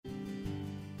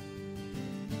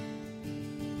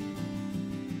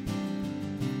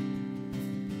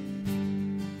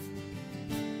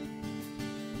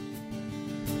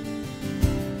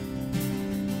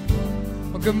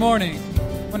Good morning. I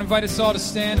want to invite us all to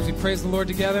stand as we praise the Lord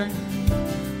together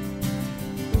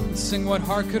and sing What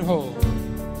Heart Could Hold.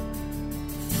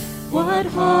 What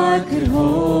heart could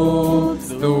hold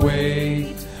the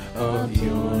weight of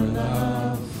your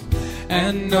love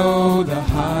and know the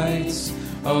heights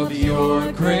of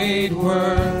your great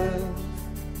worth?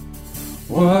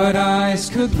 What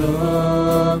eyes could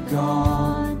look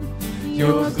on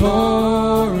your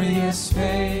glorious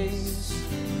face,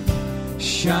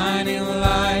 shining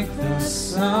like the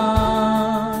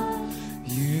sun?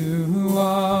 You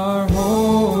are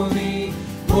holy,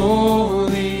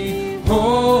 holy,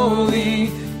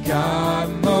 holy, God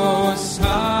most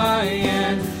high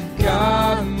and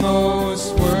God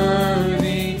most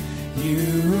worthy.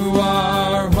 You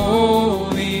are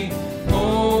holy,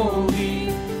 holy,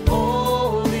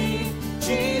 holy.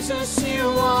 Jesus, you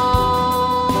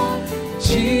are.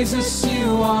 Jesus,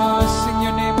 you are. Sing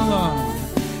your name alone.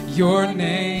 Your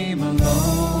name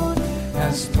alone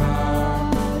has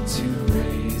power to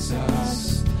raise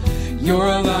us.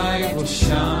 Your light will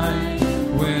shine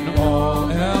when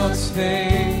all else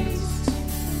fades.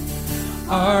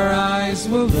 Our eyes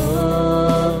will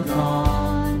look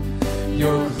on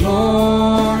your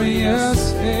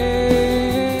glorious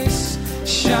face,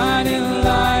 shining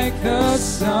like the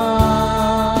sun.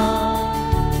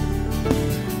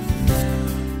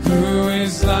 Who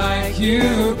is like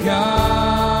you,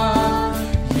 God?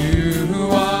 You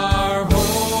are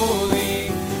holy,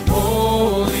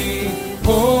 holy,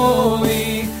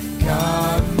 holy,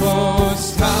 God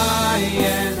most high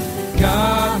and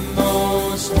God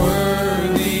most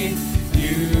worthy.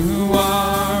 You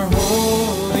are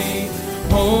holy,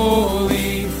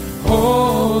 holy,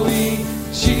 holy.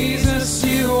 Jesus,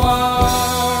 you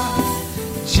are.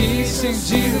 Jesus,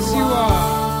 you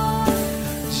are.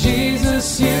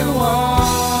 Jesus, you are.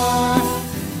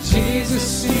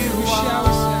 Jesus, you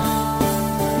are.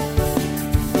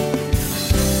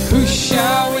 Who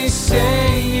shall we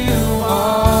say you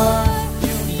are?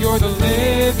 You're the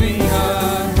living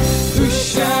God. Who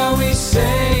shall we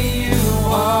say you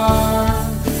are?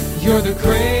 You're the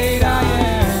great I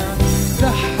am,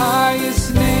 the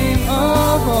highest name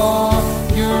of all.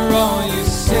 You're all you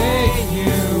say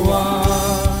you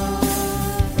are.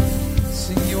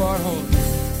 Sing, you are holy.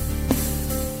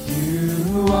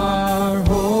 You are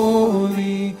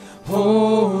holy,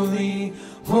 holy,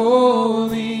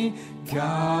 holy,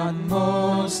 God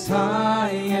most high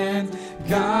and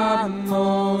God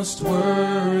most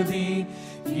worthy.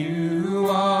 You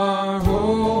are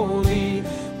holy,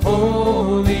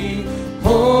 holy,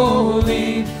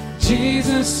 holy.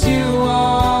 Jesus, you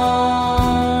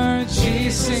are.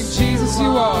 Jesus,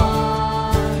 you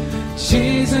are.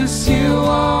 Jesus, you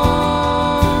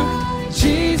are.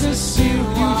 Jesus, you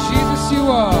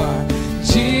are.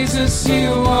 Jesus,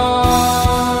 you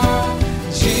are.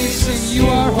 Jesus, you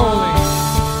are holy.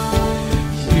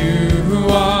 You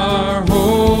are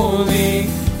holy,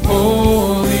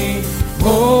 holy,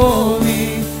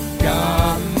 holy,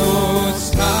 God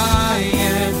most high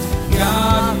and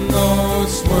God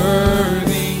most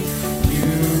worthy.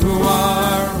 You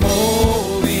are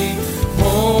holy,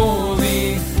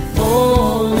 holy,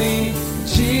 holy.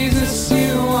 Jesus,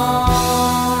 you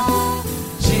are.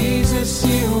 Jesus,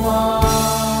 you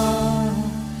are.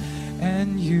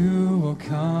 And you will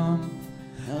come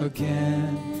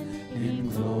again in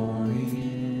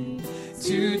glory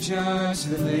to judge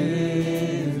the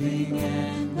living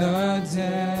and the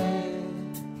dead.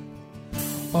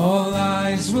 All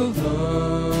eyes will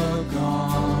look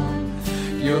on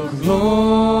your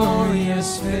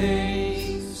glorious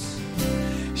face,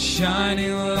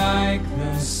 shining like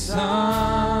the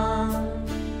sun.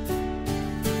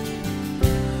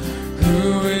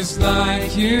 Who is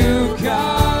like you,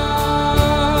 God?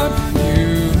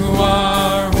 You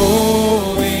are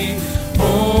holy,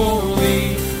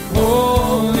 holy,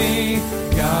 holy,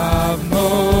 God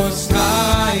most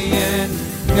high and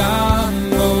God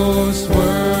most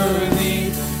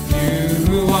worthy.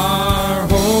 You are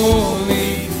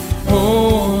holy,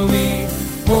 holy,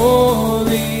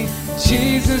 holy.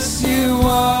 Jesus, you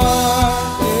are.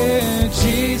 Yeah,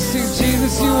 Jesus,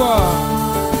 you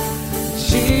are.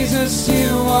 Jesus, you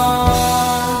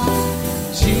are.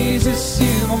 Jesus, you.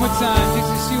 One more time.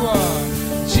 Jesus, you are.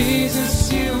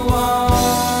 Jesus, you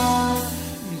are.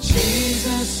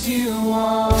 Jesus, you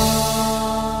are.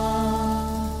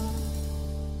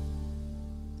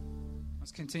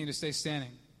 Let's continue to stay standing.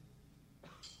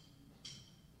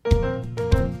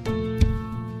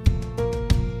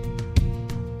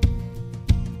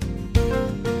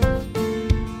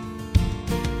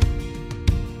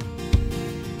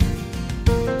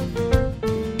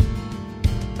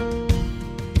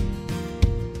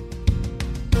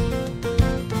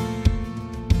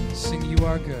 you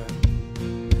are good.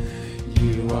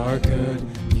 You are good,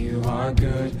 you are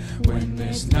good. When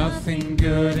there's nothing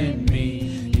good in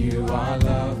me, you are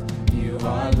love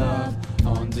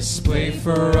on display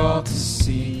for all to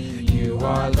see. You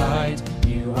are light,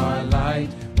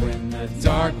 when the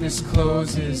darkness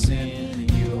closes in.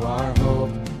 You are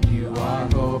hope,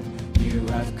 you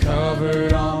have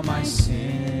covered all my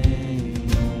sin.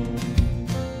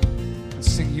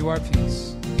 Let's sing, you are peace.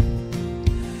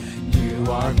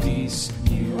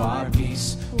 You are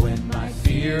peace, when my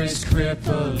fear is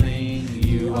crippling.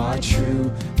 You are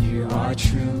true,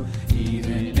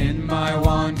 even in my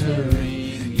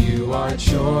wandering. You are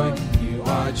joy,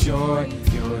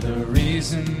 you're the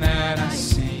reason that I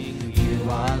sing. You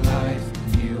are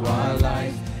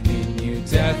life, in you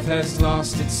death has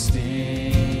lost its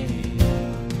sting.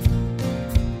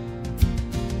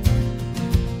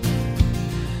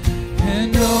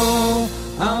 And oh,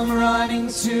 I'm running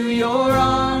to your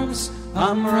arms,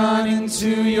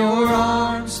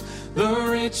 The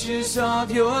riches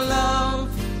of your love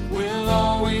will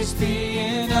always be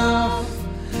enough.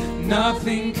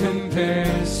 Nothing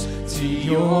compares to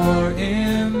your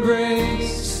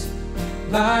embrace.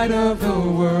 Light of the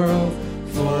world,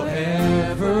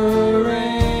 forever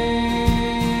reign.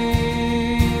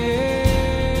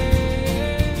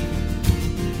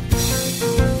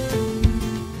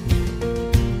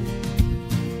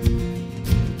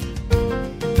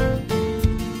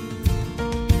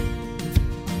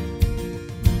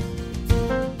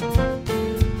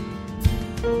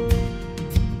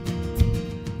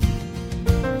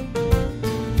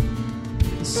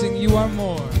 Sing, you are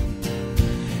more.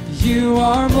 You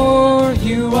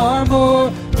are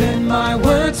more than my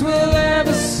words will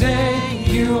ever say.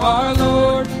 You are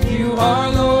Lord,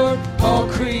 all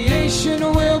creation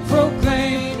will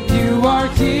proclaim. You are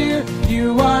here,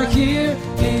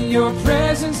 in your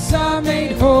presence I'm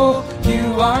made whole.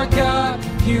 You are God,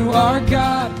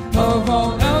 of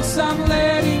all else I'm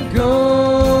letting go.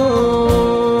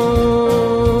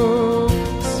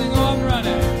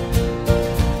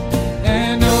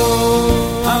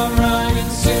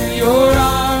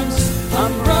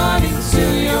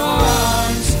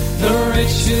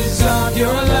 Of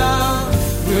your love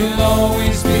will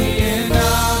always be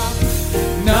enough.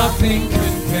 Nothing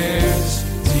compares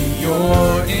to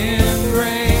your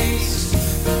embrace.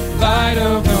 Light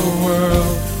of the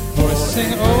world, for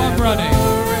sing. Oh, I'm running.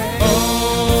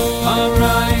 Oh, I'm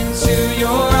running to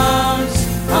your arms.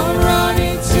 I'm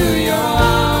running to your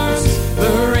arms.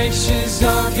 The riches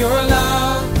of your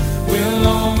love will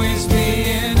always be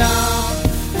enough.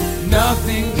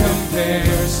 Nothing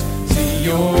compares to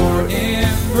your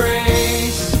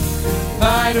embrace.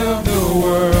 Light of the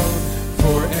world,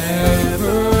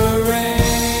 forever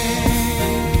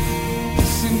reign.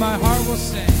 Sing, my heart will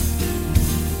sing.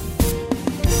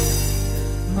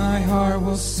 My heart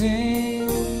will sing.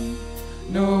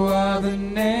 No other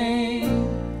name.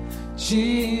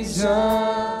 Jesus,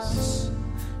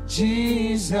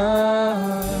 Jesus.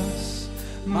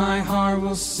 My heart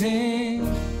will sing.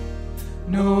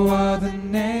 No other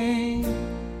name.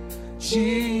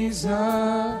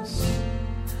 Jesus,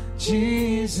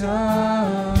 Jesus,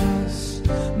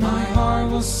 my heart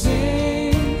will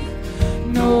sing.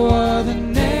 No other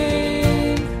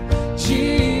name.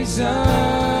 Jesus,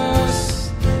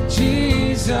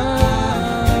 Jesus,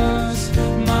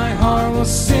 my heart will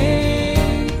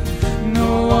sing.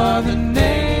 No other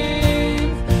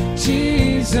name.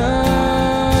 Jesus,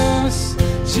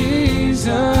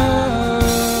 Jesus.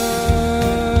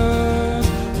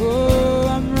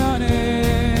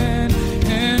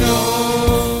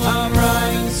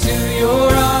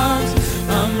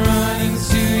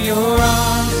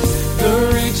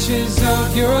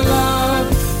 Your love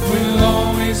will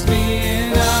always be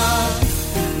enough.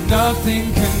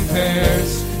 Nothing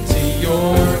compares to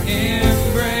your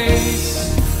embrace.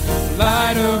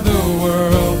 Light of the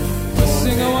world. Let's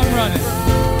sing, oh, I'm running.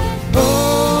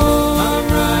 Oh, I'm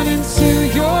running to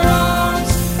your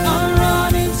arms. I'm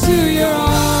running to your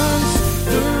arms.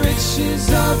 The riches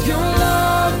of your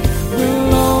love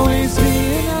will always be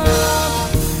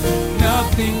enough.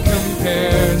 Nothing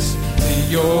compares to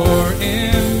your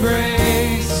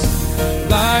embrace.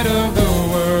 Light of the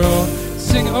world.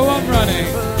 Sing, oh, I'm running.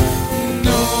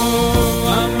 No,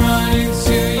 I'm running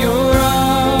to your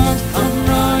arms. I'm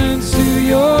running to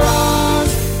your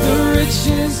arms. The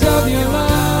riches of your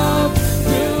love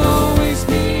will always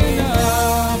be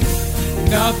enough.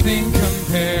 Nothing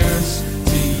compares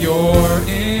to your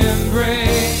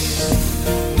embrace.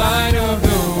 Light of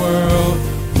the world,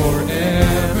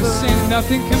 forever. Sing,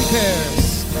 nothing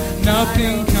compares.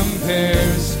 Nothing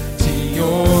compares to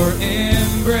your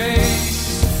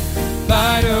embrace.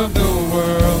 Light of the world.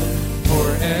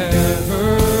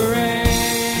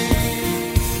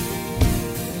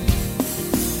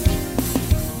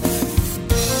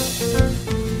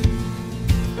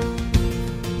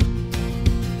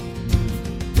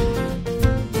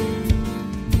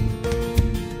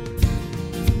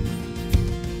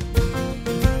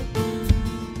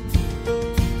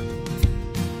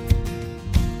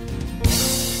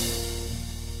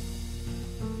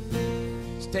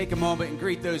 take a moment and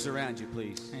greet those around you,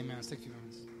 please. Amen. Let's take a few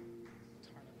moments.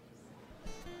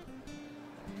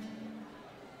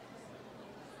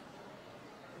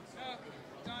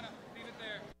 Donna, leave it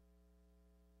there.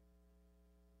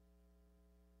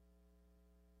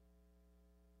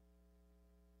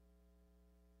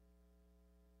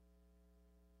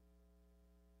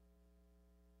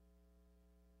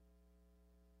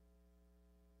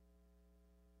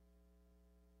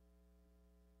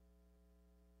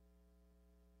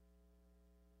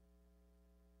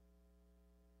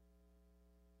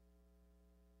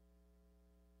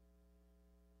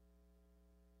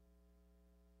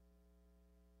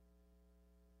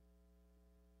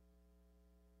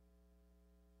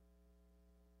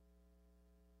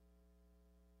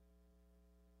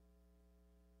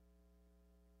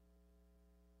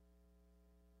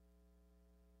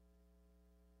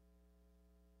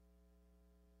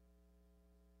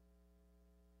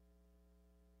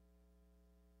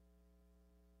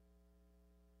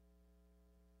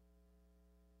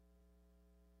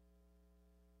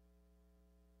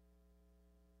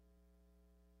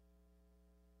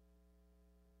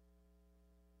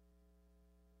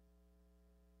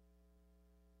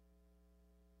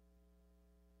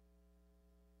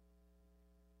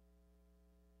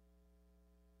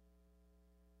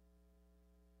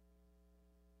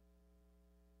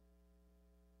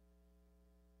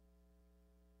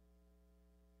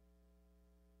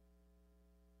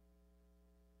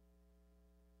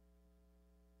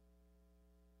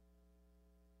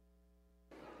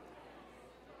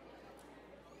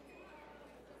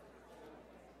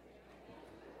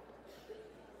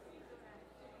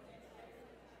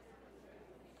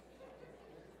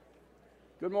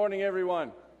 Good morning,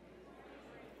 everyone.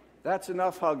 That's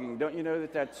enough hugging. Don't you know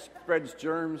that spreads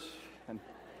germs? And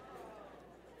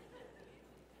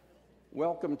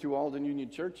welcome to Alden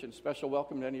Union Church, and special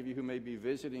welcome to any of you who may be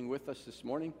visiting with us this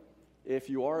morning.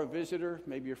 If you are a visitor,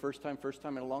 maybe your first time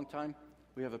in a long time,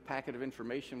 we have a packet of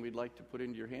information we'd like to put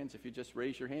into your hands. If you just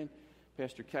raise your hand,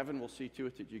 Pastor Kevin will see to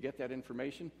it that you get that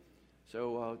information.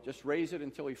 So just raise it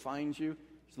until he finds you.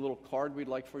 There's a little card we'd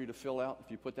like for you to fill out. If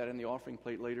you put that in the offering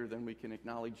plate later, then we can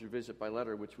acknowledge your visit by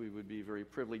letter, which we would be very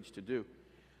privileged to do.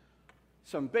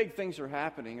 Some big things are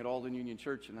happening at Alden Union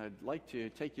Church, and I'd like to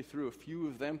take you through a few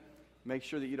of them, make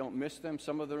sure that you don't miss them.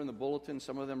 Some of them are in the bulletin,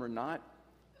 some of them are not.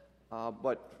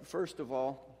 But first of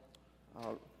all,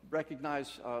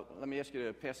 let me ask you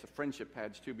to pass the friendship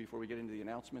pads too before we get into the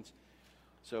announcements.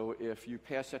 So if you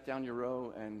pass that down your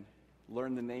row and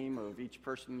learn the name of each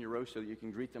person in your row so that you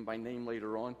can greet them by name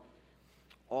later on.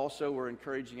 Also, we're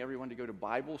encouraging everyone to go to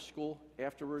Bible school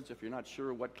afterwards. If you're not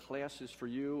sure what class is for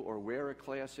you or where a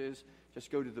class is,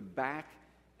 just go to the back,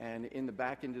 and in the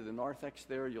back into the narthex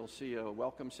there, you'll see a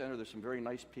welcome center. There's some very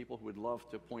nice people who would love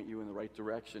to point you in the right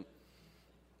direction.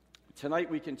 Tonight,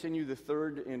 we continue the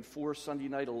 3rd and 4th Sunday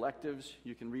night electives.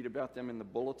 You can read about them in the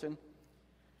bulletin.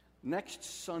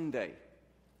 Next Sunday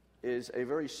is a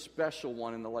very special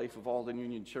one in the life of Alden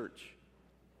Union Church.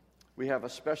 We have a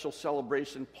special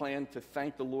celebration planned to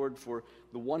thank the Lord for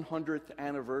the 100th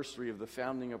anniversary of the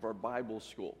founding of our Bible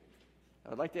school.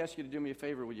 I'd like to ask you to do me a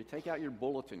favor. Will you take out your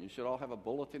bulletin? You should all have a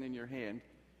bulletin in your hand.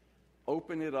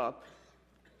 Open it up,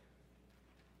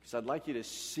 because I'd like you to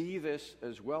see this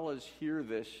as well as hear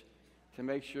this to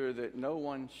make sure that no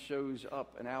one shows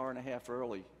up an hour and a half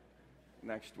early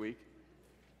next week.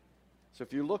 So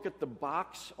if you look at the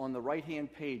box on the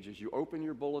right-hand page, as you open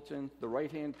your bulletin, the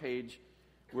right-hand page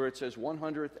where it says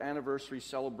 100th Anniversary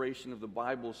Celebration of the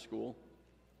Bible School,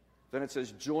 then it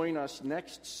says, join us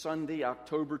next Sunday,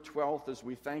 October 12th, as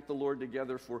we thank the Lord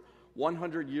together for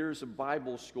 100 years of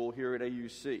Bible school here at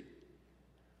AUC.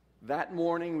 That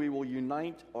morning, we will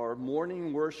unite our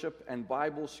morning worship and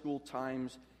Bible school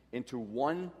times into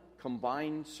one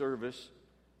combined service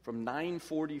from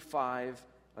 9:45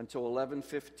 until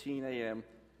 11:15 a.m.,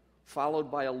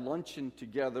 followed by a luncheon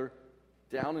together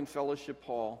down in Fellowship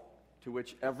Hall, to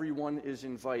which everyone is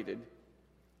invited.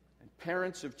 And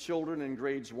parents of children in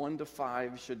grades 1 to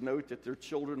 5 should note that their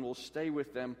children will stay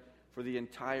with them for the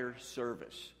entire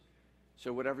service.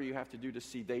 So whatever you have to do to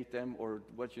sedate them or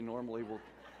what you normally will...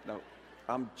 No,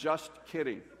 I'm just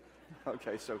kidding.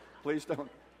 Okay, so please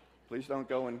don't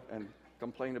go and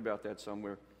complain about that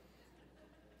somewhere.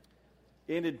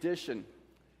 In addition,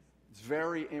 it's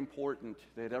very important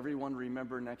that everyone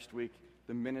remember next week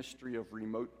the ministry of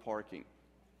remote parking.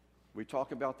 We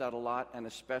talk about that a lot, and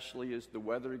especially as the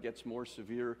weather gets more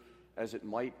severe, as it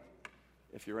might.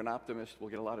 If you're an optimist, we'll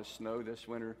get a lot of snow this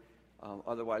winter.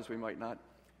 Otherwise, we might not.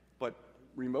 But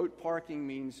remote parking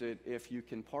means that if you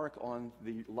can park on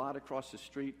the lot across the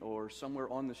street or somewhere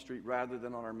on the street rather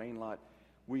than on our main lot,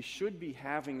 We should be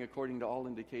having, according to all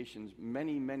indications,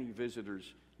 many, many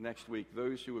visitors next week.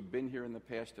 Those who have been here in the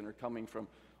past and are coming from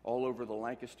all over the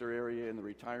Lancaster area and the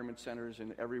retirement centers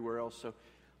and everywhere else. So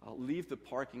leave the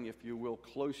parking, if you will,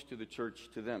 close to the church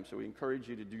to them. So we encourage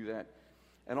you to do that.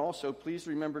 And also, please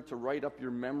remember to write up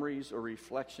your memories or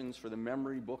reflections for the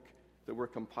memory book that we're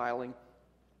compiling.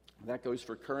 That goes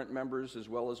for current members as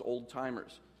well as old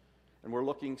timers. And we're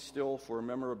looking still for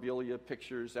memorabilia,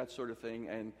 pictures, that sort of thing,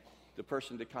 and the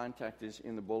person to contact is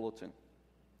in the bulletin.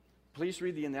 Please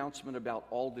read the announcement about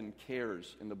Alden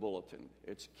Cares in the bulletin.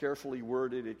 It's carefully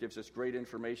worded. It gives us great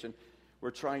information.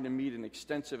 We're trying to meet an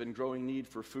extensive and growing need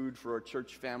for food for our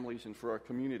church families and for our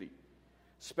community.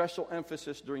 Special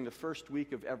emphasis during the first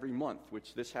week of every month,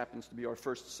 which this happens to be our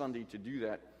first Sunday to do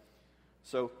that.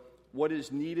 So what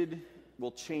is needed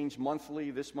will change monthly.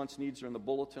 This month's needs are in the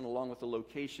bulletin along with the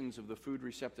locations of the food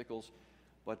receptacles,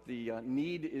 but the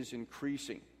need is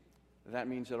increasing. That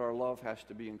means that our love has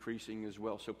to be increasing as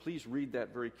well. So please read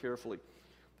that very carefully.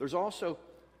 There's also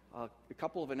a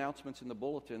couple of announcements in the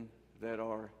bulletin that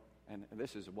are, and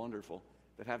this is wonderful,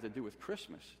 that have to do with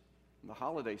Christmas, the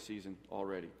holiday season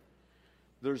already.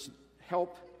 There's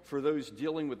help for those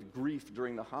dealing with grief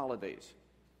during the holidays.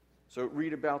 So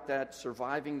read about that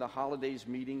Surviving the Holidays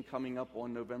meeting coming up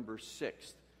on November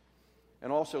 6th.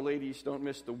 And also, ladies, don't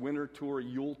miss the Winter Tour,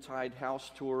 Yuletide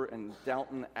House Tour, and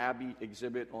Downton Abbey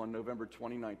exhibit on November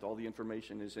 29th. All the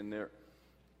information is in there.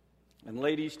 And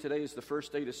ladies, today is the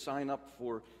first day to sign up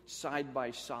for Side by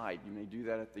Side. You may do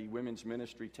that at the women's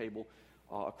ministry table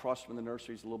across from the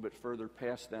nurseries, a little bit further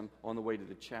past them on the way to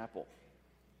the chapel.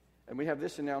 And we have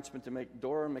this announcement to make.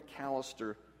 Dora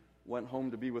McAllister went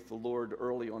home to be with the Lord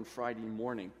early on Friday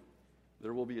morning.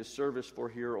 There will be a service for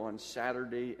her on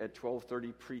Saturday at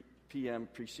 12:30 p.m.,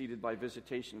 preceded by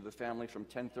visitation of the family from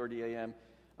 10:30 a.m.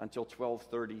 until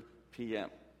 12:30 p.m.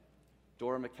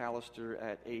 Dora McAllister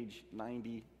at age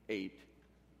 98,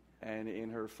 and in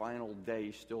her final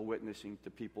day, still witnessing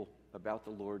to people about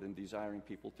the Lord and desiring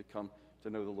people to come to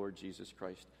know the Lord Jesus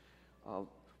Christ.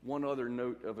 One other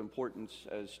note of importance,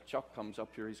 as Chuck comes up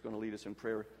here, he's going to lead us in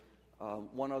prayer.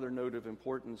 One other note of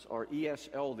importance, our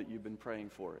ESL that you've been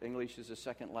praying for. English is a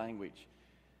second language.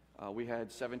 We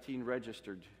had 17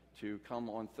 registered to come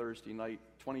on Thursday night.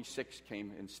 26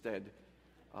 came instead.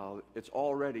 It's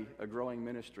already a growing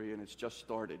ministry, and it's just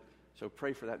started. So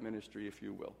pray for that ministry, if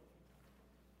you will.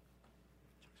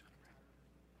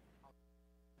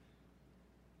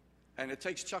 And it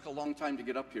takes Chuck a long time to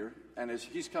get up here. And as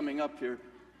he's coming up here,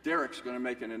 Derek's going to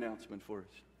make an announcement for us.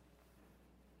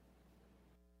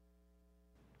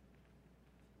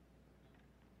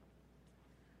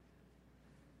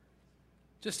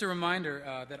 Just a reminder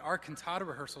that our cantata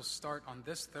rehearsals start on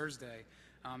this Thursday.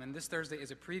 And this Thursday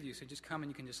is a preview, so just come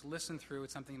and you can just listen through.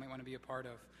 It's something you might want to be a part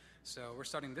of. So we're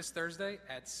starting this Thursday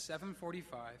at 7:45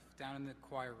 down in the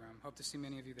choir room. Hope to see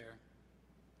many of you there.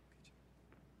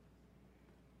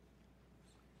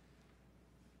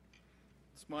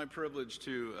 It's my privilege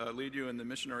to lead you in the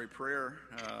missionary prayer.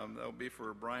 That will be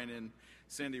for Brian and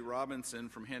Sandy Robinson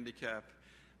from Handicap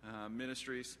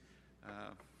Ministries.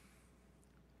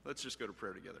 Let's just go to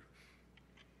prayer together.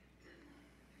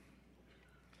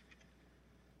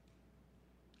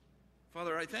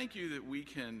 Father, I thank you that we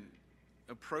can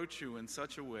approach you in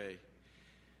such a way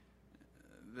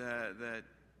that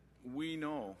we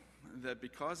know that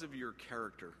because of your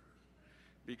character,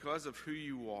 because of who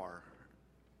you are,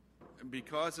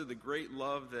 because of the great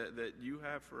love that you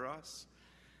have for us,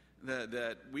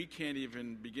 that we can't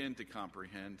even begin to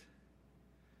comprehend.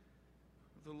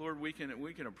 The Lord, we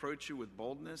can approach you with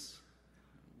boldness,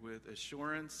 with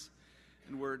assurance,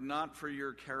 and were it not for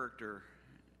your character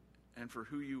and for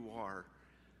who you are,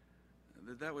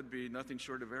 that would be nothing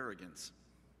short of arrogance.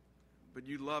 But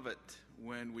you love it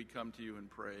when we come to you and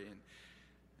pray.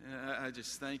 And I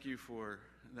just thank you for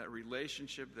that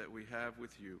relationship that we have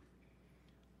with you.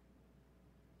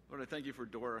 Lord, I thank you for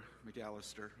Dora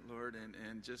McAllister, Lord,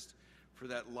 and just for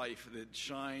that life that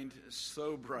shined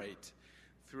so bright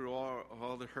through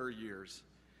all her years.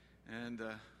 And,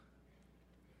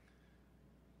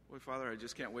 boy, Father, I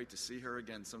just can't wait to see her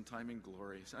again sometime in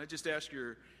glory. So I just ask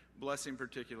your blessing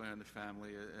particularly on the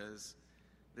family as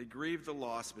they grieve the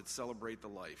loss but celebrate the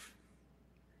life.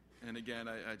 And again,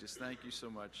 I just thank you so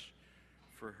much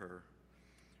for her.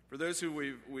 For those who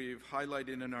we've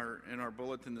highlighted in our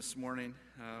bulletin this morning,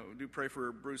 we do pray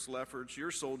for Bruce Lefferts,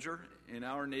 your soldier in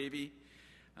our Navy,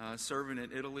 serving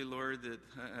in Italy, Lord, that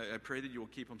I pray that you will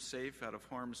keep him safe out of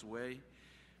harm's way.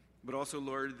 But also,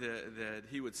 Lord, that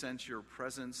he would sense your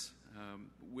presence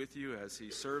with you as he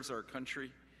serves our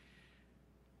country,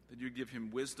 that you give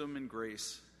him wisdom and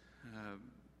grace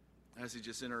as he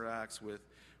just interacts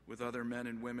with other men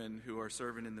and women who are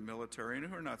serving in the military and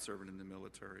who are not serving in the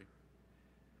military.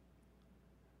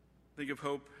 Think of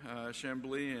Hope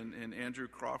Chambly and Andrew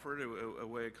Crawford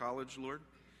away at college, Lord.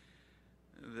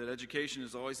 That education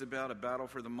is always about a battle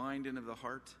for the mind and of the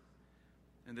heart,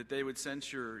 and that they would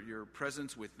sense your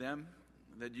presence with them,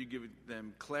 that you give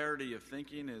them clarity of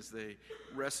thinking as they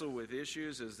wrestle with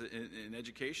issues, as in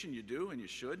education you do and you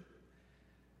should.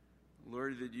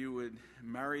 Lord, that you would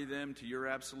marry them to your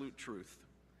absolute truth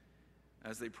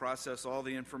as they process all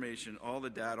the information, all the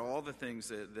data, all the things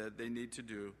that they need to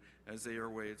do as they are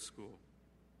away at school.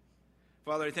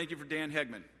 Father, I thank you for Dan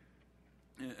Hegman.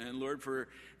 And Lord, for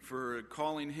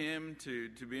calling him to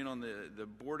being on the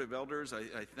board of elders.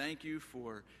 I thank you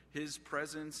for his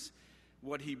presence,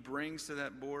 what he brings to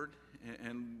that board.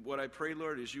 And what I pray,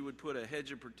 Lord, is you would put a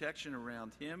hedge of protection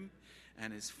around him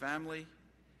and his family,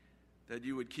 that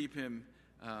you would keep him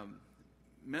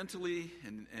mentally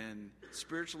and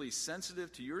spiritually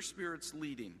sensitive to your Spirit's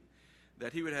leading,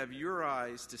 that he would have your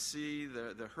eyes to see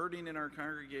the hurting in our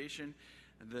congregation,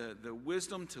 the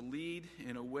wisdom to lead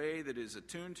in a way that is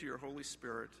attuned to your Holy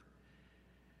Spirit.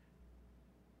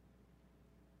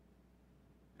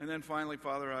 And then finally,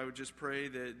 Father, I would just pray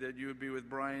that you would be with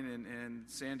Brian and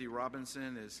Sandy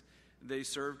Robinson as they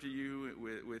serve to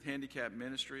you with handicap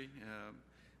ministry.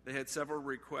 They had several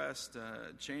requests,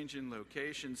 change in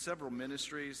location, several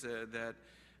ministries,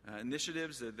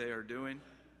 initiatives that they are doing.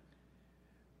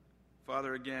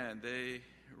 Father, again, they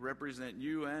represent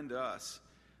you and us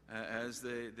as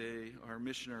they are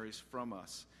missionaries from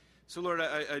us. So, Lord,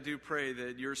 I do pray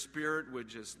that your Spirit would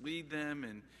just lead them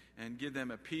and give them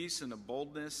a peace and a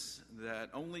boldness that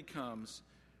only comes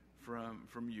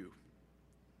from you.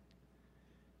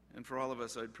 And for all of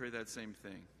us, I'd pray that same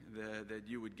thing, that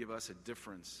you would give us a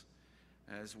difference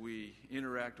as we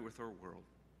interact with our world.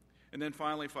 And then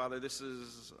finally, Father,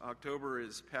 October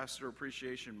is Pastor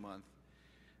Appreciation Month.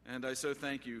 And I so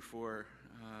thank you for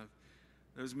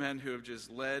those men who have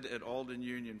just led at Alden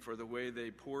Union, for the way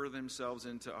they pour themselves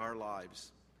into our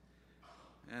lives.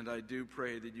 And I do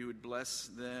pray that you would bless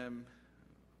them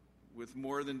with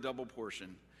more than double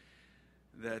portion,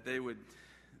 that they would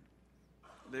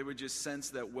just sense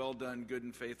that well done, good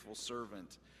and faithful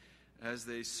servant as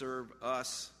they serve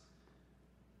us,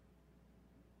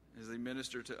 as they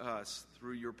minister to us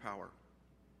through your power.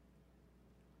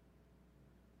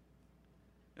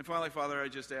 And finally, Father, I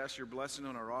just ask your blessing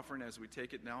on our offering as we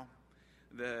take it now,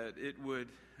 that it would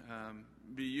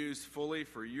be used fully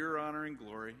for your honor and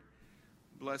glory.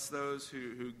 Bless those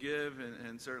who give,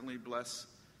 and certainly bless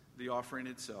the offering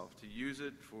itself, to use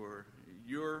it for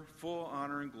your full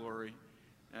honor and glory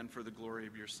and for the glory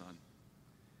of your Son.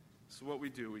 So what we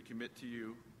do, we commit to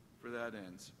you for that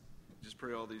ends. Just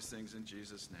pray all these things in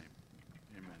Jesus' name.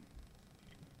 Amen.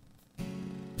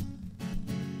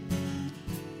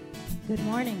 Good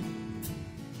morning.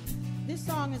 This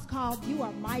song is called You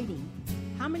Are Mighty.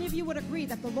 How many of you would agree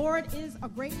that the Lord is a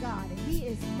great God and he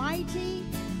is mighty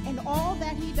in all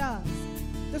that he does?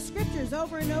 The scriptures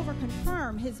over and over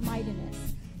confirm his mightiness.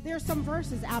 There are some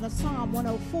verses out of Psalm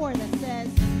 104 that says,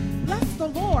 Bless the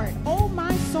Lord, O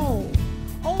my soul.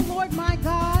 O Lord my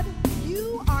God,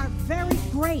 you are very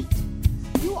great.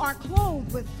 You are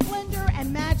clothed with splendor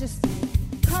and majesty,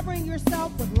 covering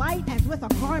yourself with light as with a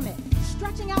garment,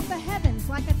 stretching out the heavens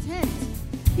like a tent.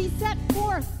 He set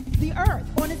forth the earth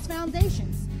on its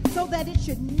foundations, so that it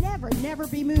should never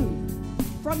be moved.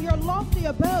 From your lofty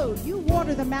abode you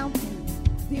water the mountains.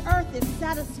 The earth is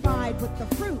satisfied with the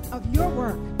fruit of your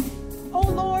work. O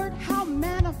Lord, how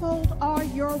manifold are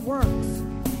your works.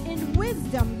 In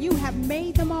wisdom you have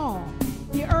made them all.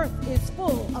 The earth is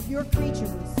full of your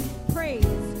creatures. Praise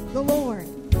the Lord.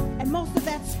 And most of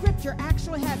that scripture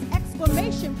actually has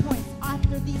exclamation points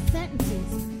after these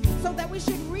sentences, so that we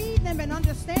should read them and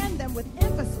understand them with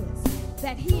emphasis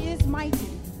that he is mighty.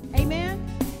 Amen?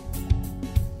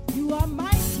 You are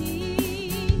mighty.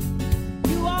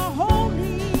 You are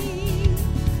holy.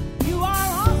 You are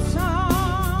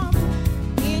awesome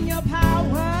in your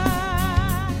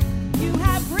power. You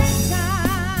have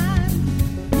risen.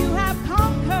 You have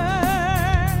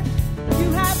conquered.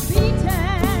 You have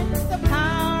beaten the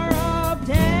power of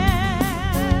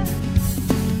death.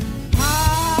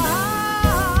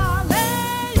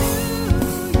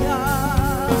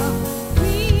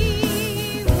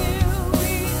 We will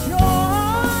rejoice.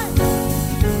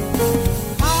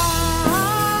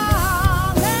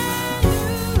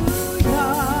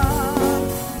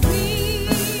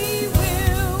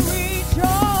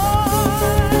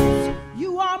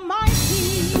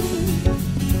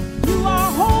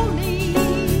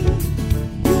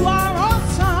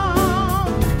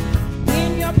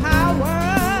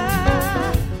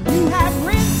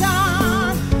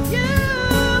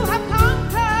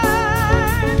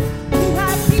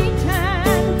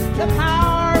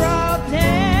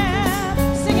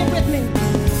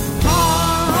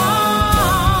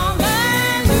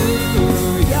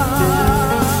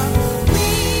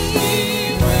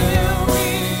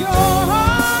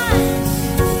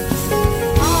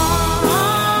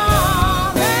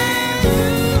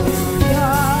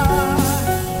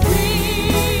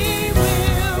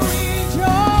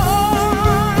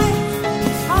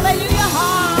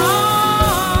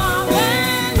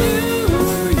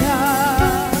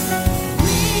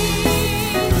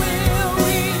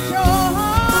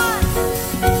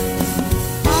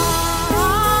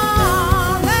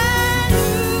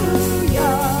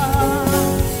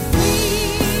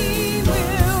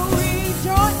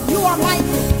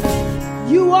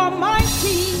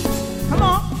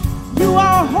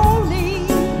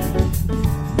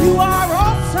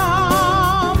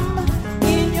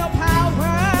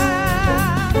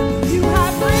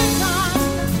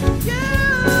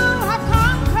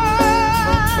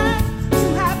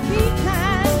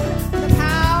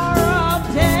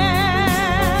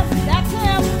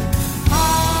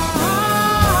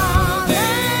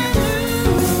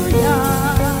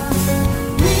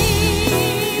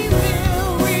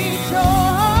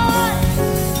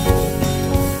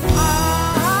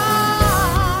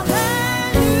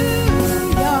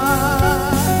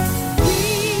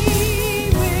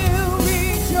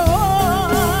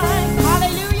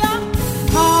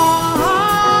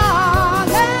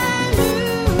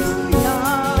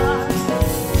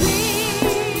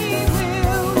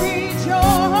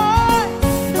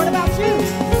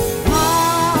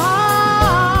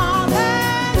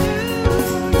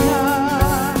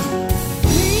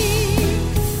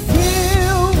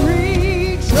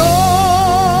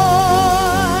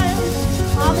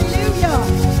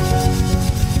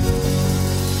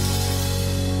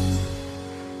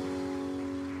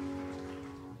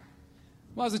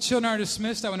 Well, as the children are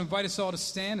dismissed, I would invite us all to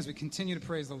stand as we continue to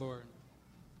praise the Lord.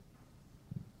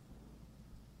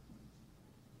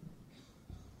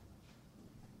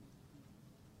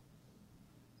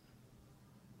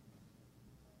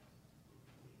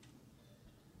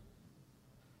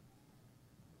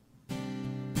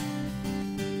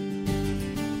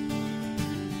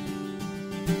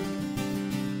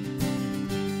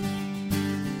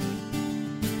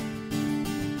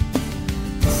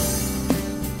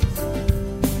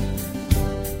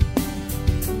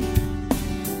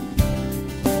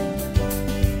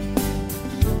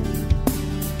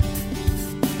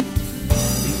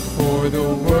 Before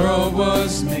the world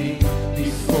was made,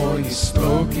 before you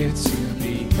spoke it to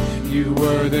me, you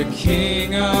were the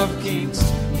King of Kings.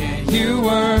 Yeah, you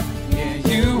were,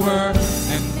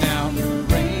 and now you're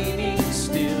reigning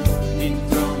still,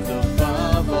 enthroned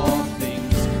above all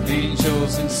things.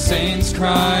 Angels and saints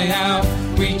cry out,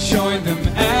 we join them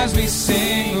as we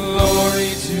sing,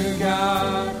 glory to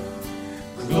God,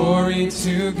 glory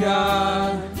to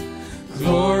God.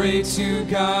 Glory to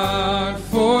God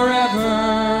forever.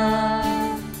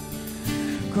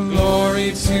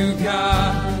 Glory to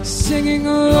God. Singing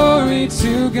glory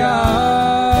to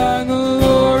God.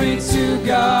 Glory to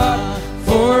God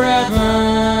forever.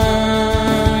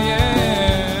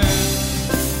 Yeah.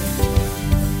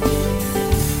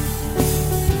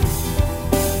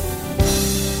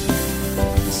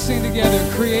 Let's sing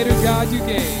together. Creator God, you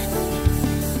gave.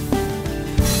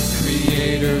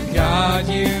 Creator God,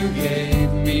 you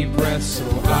gave me breath so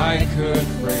I could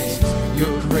praise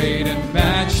your great and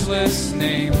matchless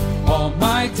name all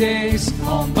my days,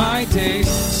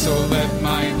 so let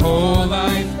my whole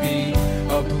life be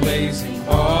a blazing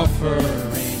offering,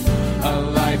 a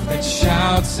life that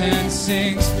shouts and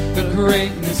sings the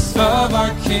greatness of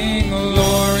our King.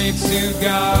 Glory to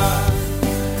God,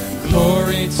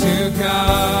 glory to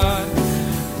God,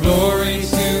 glory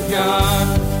to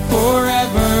God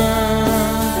forever.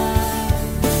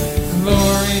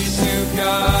 Glory to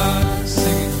God,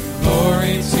 sing it.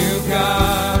 Glory to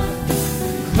God,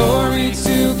 glory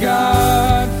to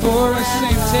God. For us,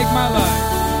 sing, take my life.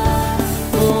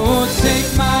 Oh, take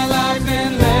my life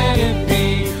and let it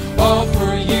be all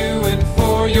for you and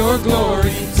for your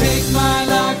glory. Take my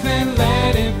life and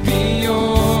let it be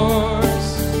yours.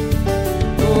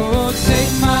 Oh,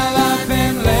 take my life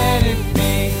and let it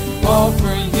be all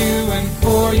for you and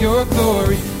for your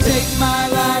glory. Take my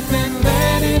life and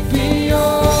let it be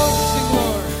yours. Sing,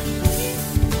 Lord.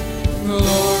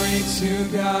 Glory to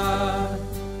God.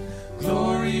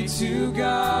 Glory to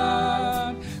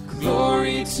God.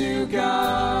 Glory to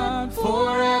God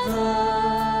forever.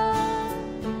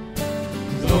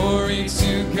 Glory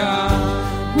to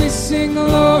God. We sing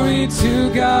glory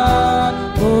to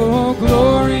God. Oh,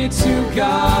 glory to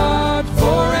God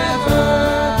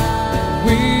forever.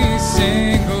 We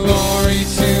sing glory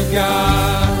to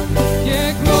God.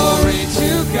 Yeah, glory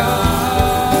to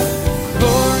God.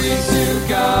 Glory to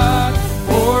God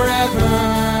forever.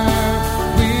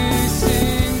 We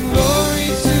sing glory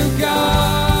to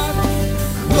God.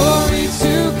 Glory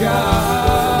to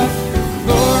God.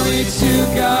 Glory to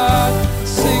God.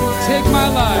 Sing, take my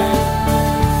life.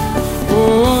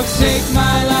 Oh, take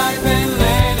my life and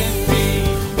let it be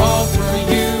all for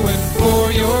you and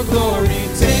for your glory.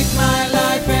 Take my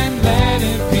life and let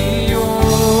it be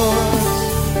yours.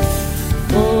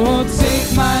 Oh, take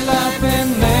my life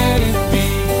and let it be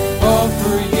all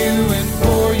for you and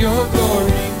for your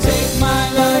glory. Take my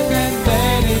life and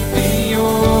let it be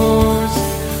yours.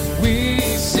 We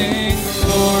sing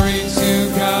glory to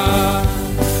God.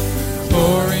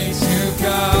 Glory to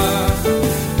God.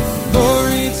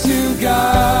 Glory to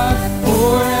God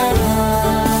forever.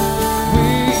 We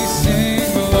sing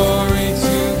glory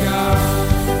to God.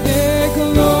 Yeah,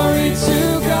 glory to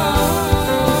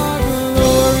God.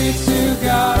 Glory to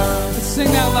God. Let's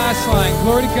sing that last line.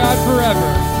 Glory to God forever.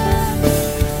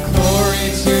 Glory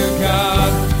to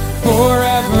God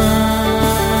forever.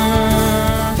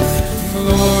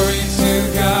 Glory to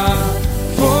God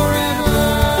forever.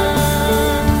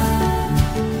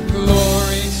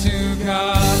 Glory to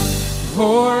God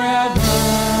forever.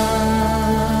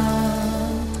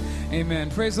 Amen.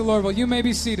 Praise the Lord. Well, you may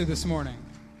be seated this morning.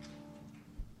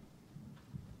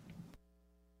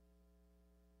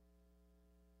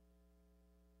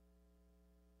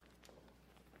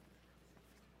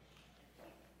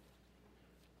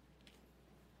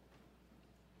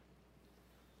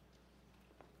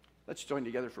 Let's join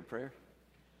together for prayer.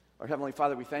 Our Heavenly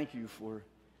Father, we thank you for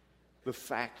the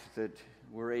fact that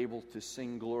we're able to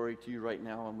sing glory to you right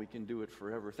now and we can do it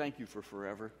forever. Thank you for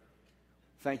forever.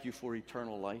 Thank you for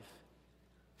eternal life.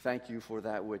 Thank you for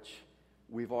that which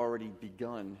we've already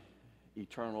begun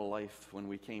eternal life when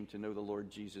we came to know the Lord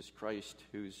Jesus Christ,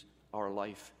 who's our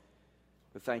life.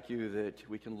 But thank you that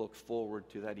we can look forward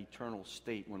to that eternal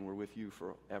state when we're with you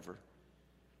forever.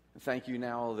 And thank you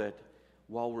now that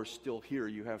while we're still here,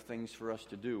 you have things for us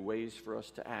to do, ways for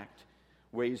us to act,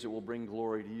 ways that will bring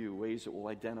glory to you, ways that will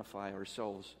identify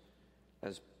ourselves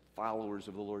as followers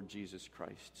of the Lord Jesus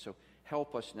Christ. So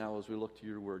help us now as we look to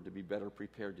your word to be better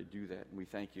prepared to do that. And we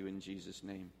thank you in Jesus'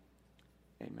 name.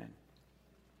 Amen.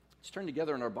 Let's turn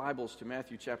together in our Bibles to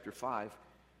Matthew chapter 5.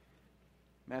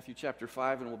 Matthew chapter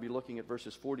 5, and we'll be looking at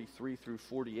verses 43 through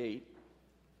 48.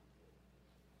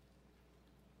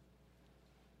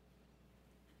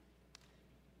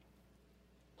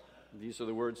 These are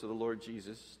the words of the Lord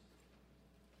Jesus.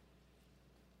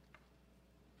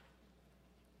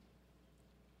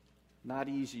 Not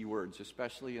easy words,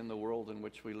 especially in the world in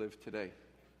which we live today.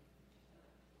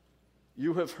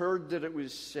 You have heard that it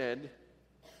was said,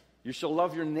 you shall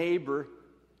love your neighbor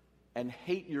and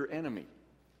hate your enemy.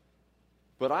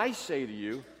 But I say to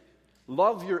you,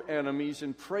 love your enemies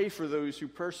and pray for those who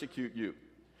persecute you,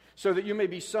 so that you may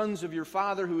be sons of your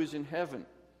Father who is in heaven.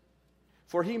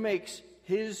 For he makes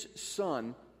his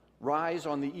sun rise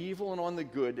on the evil and on the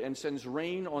good, and sends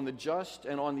rain on the just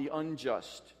and on the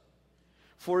unjust.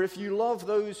 For if you love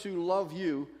those who love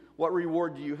you, what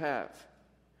reward do you have?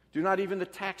 Do not even the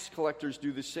tax collectors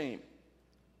do the same?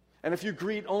 And if you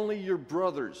greet only your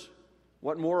brothers,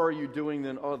 what more are you doing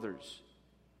than others?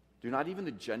 Do not even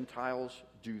the Gentiles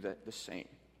do that the same?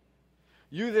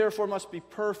 You therefore must be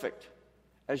perfect,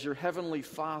 as your heavenly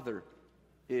Father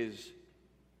is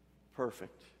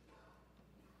perfect.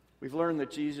 We've learned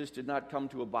that Jesus did not come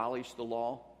to abolish the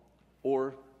law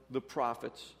or the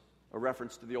prophets, a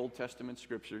reference to the Old Testament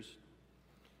scriptures.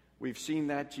 We've seen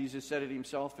that. Jesus said it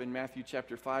himself in Matthew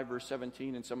chapter 5, verse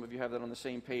 17, and some of you have that on the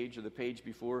same page or the page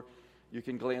before. You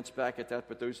can glance back at that,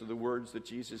 but those are the words that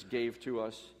Jesus gave to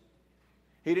us.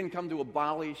 He didn't come to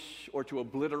abolish or to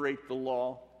obliterate the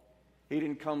law. He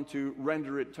didn't come to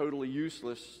render it totally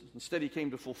useless. Instead, he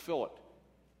came to fulfill it,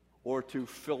 or to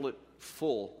fill it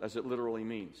full, as it literally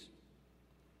means.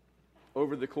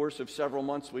 Over the course of several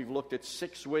months, we've looked at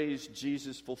 6 ways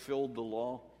Jesus fulfilled the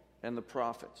law and the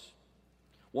prophets.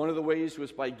 One of the ways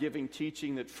was by giving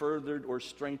teaching that furthered or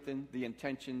strengthened the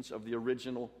intentions of the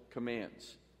original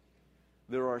commands.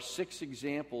 There are 6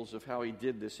 examples of how he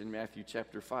did this in Matthew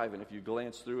chapter 5, and if you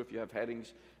glance through, if you have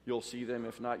headings, you'll see them.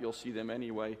 If not, you'll see them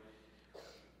anyway.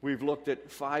 We've looked at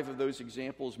 5 of those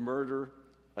examples: murder,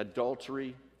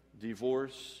 adultery,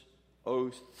 divorce,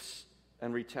 oaths,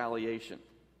 and retaliation.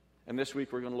 And this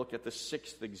week we're going to look at the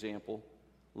 6th example,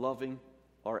 loving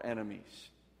our enemies.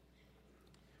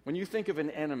 When you think of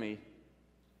an enemy,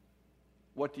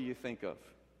 what do you think of?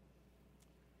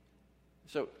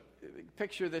 So,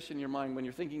 picture this in your mind. When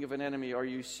you're thinking of an enemy, are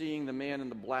you seeing the man in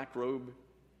the black robe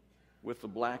with the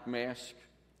black mask,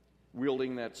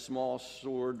 wielding that small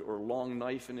sword or long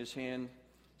knife in his hand,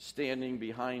 standing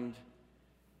behind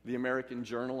the American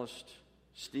journalist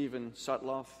Stephen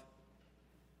Sutloff?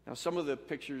 Now, some of the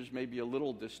pictures may be a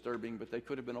little disturbing, but they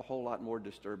could have been a whole lot more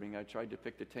disturbing. I tried to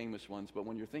pick the tamest ones, but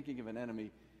when you're thinking of an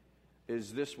enemy,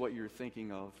 is this what you're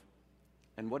thinking of?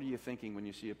 And what are you thinking when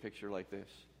you see a picture like this?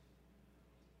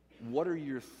 What are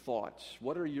your thoughts?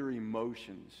 What are your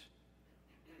emotions?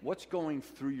 What's going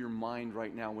through your mind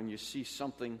right now when you see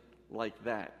something like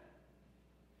that?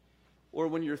 Or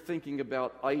when you're thinking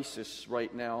about ISIS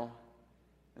right now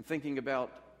and thinking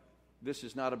about, this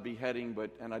is not a beheading,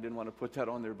 and I didn't want to put that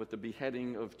on there, but the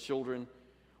beheading of children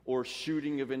or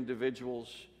shooting of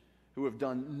individuals who have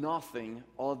done nothing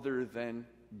other than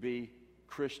be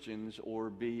Christians or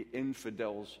be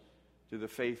infidels to the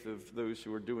faith of those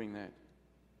who are doing that.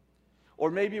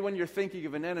 Or maybe when you're thinking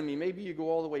of an enemy, maybe you go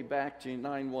all the way back to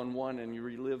 9/11 and you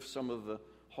relive some of the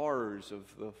horrors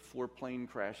of the 4 plane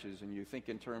crashes, and you think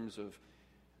in terms of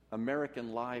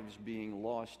American lives being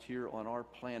lost here on our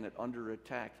planet under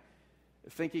attack,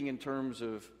 thinking in terms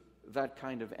of that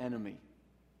kind of enemy.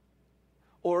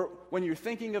 Or when you're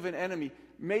thinking of an enemy,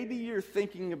 maybe you're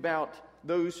thinking about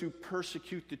those who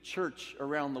persecute the church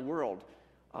around the world.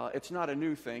 It's not a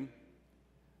new thing,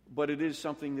 but it is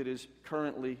something that is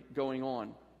currently going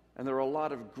on. And there are a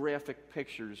lot of graphic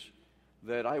pictures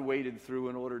that I waded through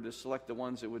in order to select the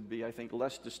ones that would be, I think,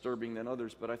 less disturbing than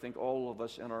others. But I think all of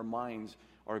us in our minds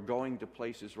are going to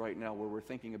places right now where we're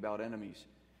thinking about enemies.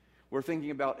 We're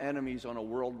thinking about enemies on a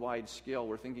worldwide scale.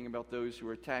 We're thinking about those who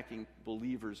are attacking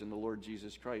believers in the Lord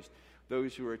Jesus Christ,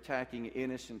 those who are attacking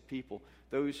innocent people,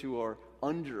 those who are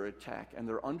under attack. And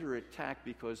they're under attack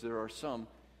because there are some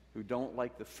who don't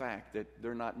like the fact that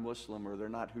they're not Muslim or they're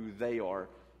not who they are,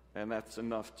 and that's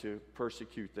enough to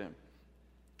persecute them.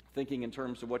 thinking in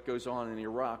terms of what goes on in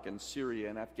Iraq and Syria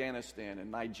and Afghanistan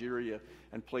and Nigeria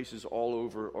and places all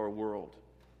over our world.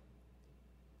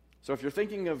 So if you're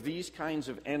thinking of these kinds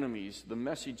of enemies, the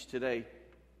message today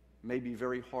may be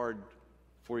very hard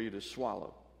for you to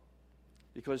swallow,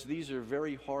 because these are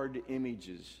very hard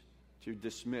images to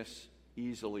dismiss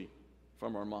easily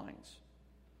from our minds.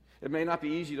 It may not be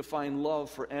easy to find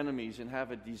love for enemies and have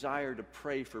a desire to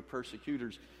pray for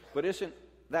persecutors, but isn't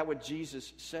that what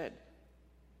Jesus said?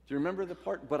 Do you remember the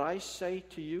part? But I say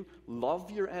to you, love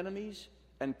your enemies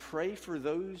and pray for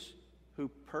those who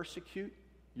persecute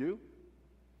you.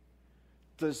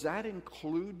 Does that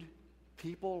include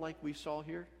people like we saw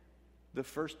here? The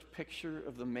first picture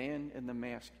of the man in the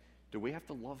mask. Do we have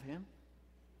to love him?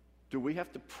 Do we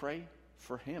have to pray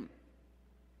for him?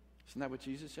 Isn't that what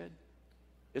Jesus said?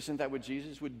 Isn't that what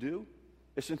Jesus would do?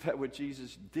 Isn't that what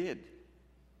Jesus did?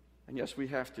 And yes, we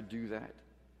have to do that.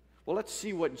 Well, let's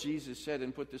see what Jesus said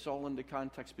and put this all into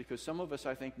context, because some of us,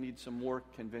 I think, need some more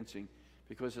convincing.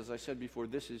 Because, as I said before,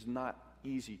 this is not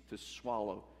easy to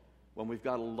swallow when we've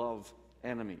got to love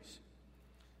enemies.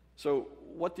 So,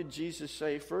 what did Jesus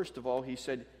say? First of all, he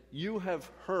said, you have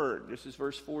heard. This is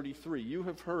verse 43. You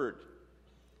have heard.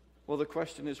 Well, the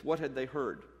question is, what had they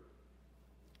heard?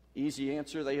 Easy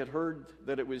answer. They had heard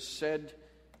that it was said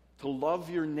to love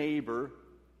your neighbor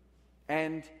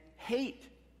and hate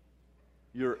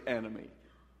your enemy.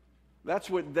 That's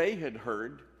what they had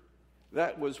heard.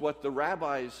 That was what the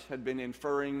rabbis had been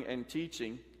inferring and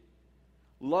teaching.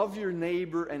 Love your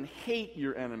neighbor and hate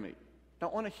your enemy.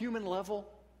 Now, on a human level,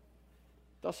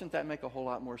 doesn't that make a whole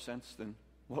lot more sense than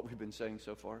what we've been saying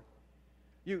so far?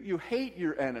 You hate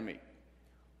your enemy.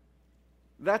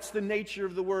 That's the nature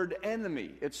of the word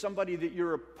enemy. It's somebody that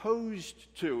you're opposed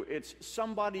to. It's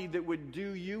somebody that would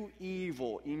do you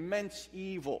evil, immense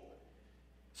evil.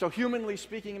 So humanly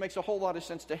speaking, it makes a whole lot of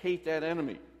sense to hate that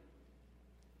enemy.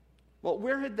 Well,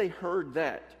 where had they heard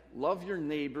that? Love your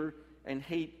neighbor and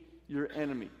hate your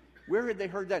enemy. Where had they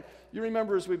heard that? You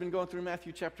remember, as we've been going through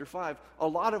Matthew chapter 5, a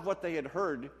lot of what they had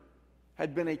heard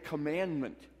had been a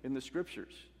commandment in the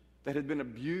Scriptures that had been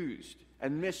abused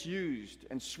and misused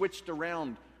and switched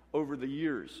around over the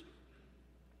years.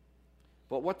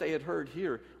 But what they had heard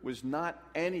here was not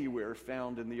anywhere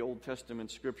found in the Old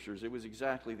Testament Scriptures. It was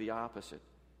exactly the opposite.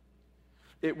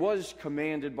 It was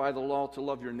commanded by the law to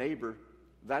love your neighbor.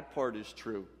 That part is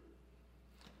true.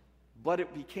 But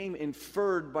it became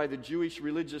inferred by the Jewish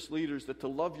religious leaders that to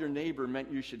love your neighbor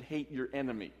meant you should hate your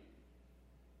enemy.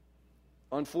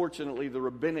 Unfortunately, the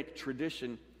rabbinic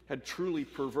tradition had truly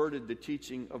perverted the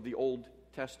teaching of the Old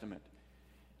Testament.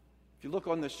 If you look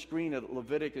on the screen at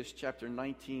Leviticus chapter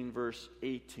 19, verse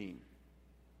 18,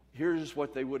 here's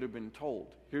what they would have been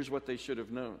told. Here's what they should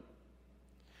have known.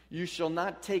 You shall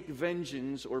not take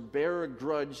vengeance or bear a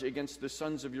grudge against the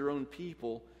sons of your own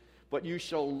people, but you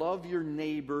shall love your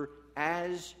neighbor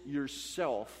as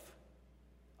yourself.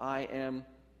 I am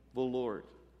the Lord.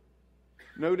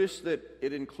 Notice that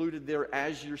it included there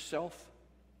as yourself.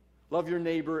 Love your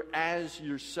neighbor as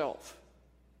yourself.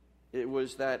 It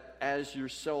was that as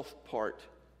yourself part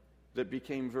that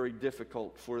became very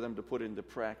difficult for them to put into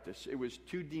practice. It was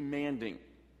too demanding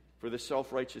for the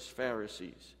self-righteous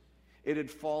Pharisees. It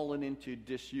had fallen into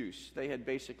disuse. They had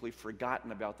basically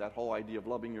forgotten about that whole idea of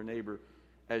loving your neighbor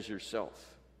as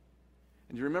yourself.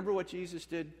 And do you remember what Jesus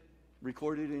did,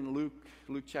 recorded in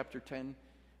Luke chapter 10,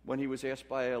 when he was asked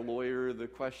by a lawyer the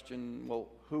question, well,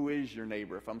 who is your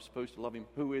neighbor? If I'm supposed to love him,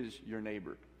 who is your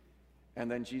neighbor? And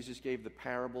then Jesus gave the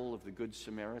parable of the Good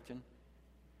Samaritan.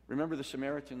 Remember, the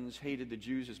Samaritans hated the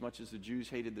Jews as much as the Jews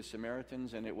hated the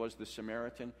Samaritans, and it was the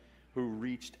Samaritan who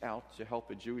reached out to help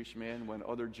a Jewish man when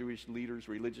other Jewish leaders,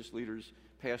 religious leaders,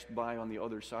 passed by on the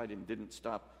other side and didn't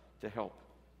stop to help.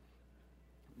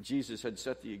 Jesus had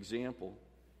set the example.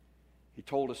 He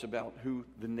told us about who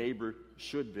the neighbor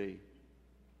should be.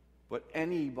 But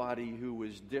anybody who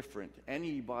was different,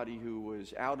 anybody who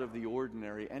was out of the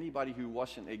ordinary, anybody who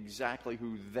wasn't exactly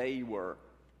who they were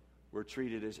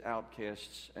treated as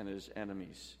outcasts and as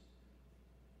enemies.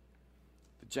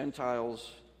 The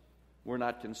Gentiles were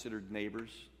not considered neighbors.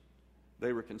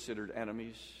 They were considered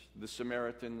enemies. The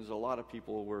Samaritans, a lot of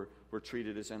people were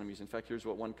treated as enemies. In fact, here's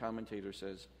what one commentator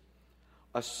says.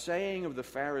 A saying of the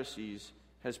Pharisees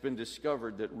has been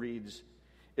discovered that reads,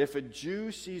 if a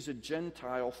Jew sees a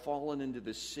Gentile fallen into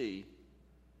the sea,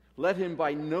 let him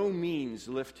by no means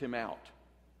lift him out.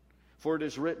 For it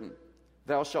is written,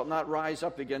 thou shalt not rise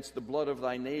up against the blood of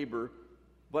thy neighbor,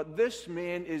 but this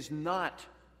man is not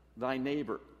thy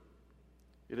neighbor.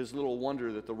 It is little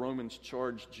wonder that the Romans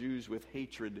charged Jews with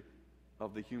hatred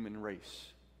of the human race.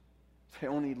 They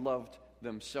only loved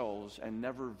themselves and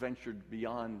never ventured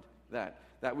beyond that.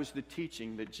 That was the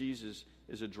teaching that Jesus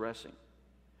is addressing.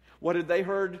 What had they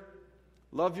heard?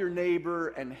 Love your neighbor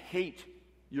and hate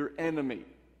your enemy.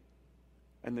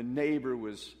 And the neighbor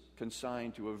was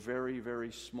consigned to a very,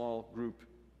 very small group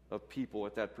of people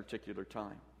at that particular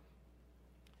time.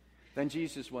 Then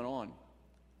Jesus went on,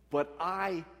 but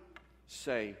I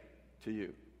say to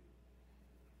you.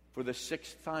 For the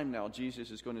 6th time now,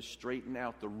 Jesus is going to straighten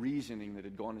out the reasoning that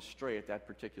had gone astray at that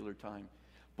particular time.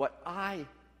 But I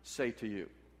say to you.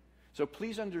 So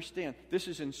please understand, this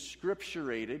is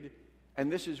inscripturated,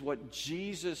 and this is what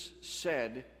Jesus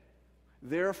said.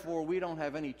 Therefore, we don't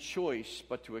have any choice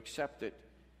but to accept it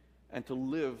and to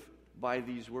live by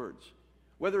these words.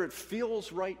 Whether it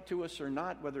feels right to us or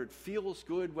not, whether it feels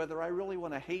good, whether I really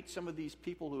want to hate some of these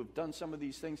people who have done some of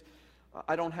these things,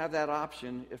 I don't have that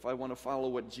option if I want to follow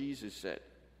what Jesus said.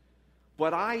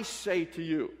 But I say to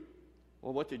you,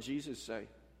 well, what did Jesus say?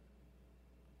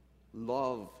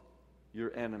 Love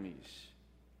your enemies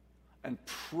and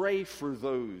pray for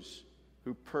those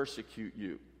who persecute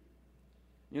you.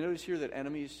 You notice here that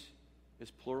enemies is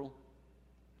plural?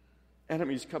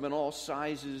 Enemies come in all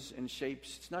sizes and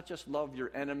shapes. It's not just love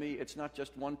your enemy. It's not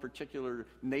just one particular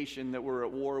nation that we're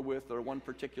at war with or one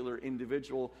particular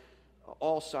individual.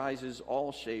 All sizes,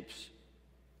 all shapes.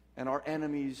 And our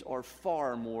enemies are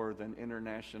far more than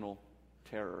international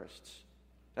terrorists.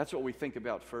 That's what we think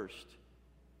about first.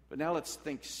 But now let's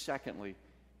think secondly,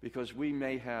 because we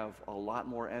may have a lot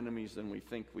more enemies than we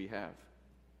think we have.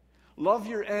 Love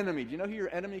your enemy. Do you know who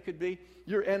your enemy could be?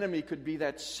 Your enemy could be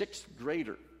that 6th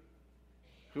grader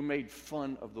who made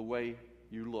fun of the way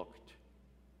you looked,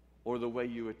 or the way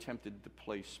you attempted to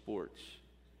play sports,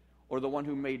 or the one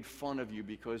who made fun of you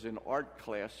because in art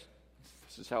class,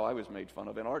 this is how I was made fun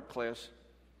of. In art class,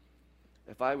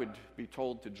 if I would be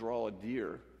told to draw a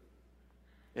deer,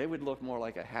 it would look more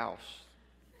like a house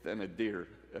than a deer.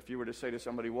 If you were to say to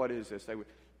somebody, what is this? They would,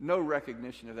 no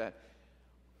recognition of that.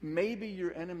 Maybe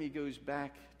your enemy goes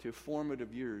back to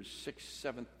formative years, 6th,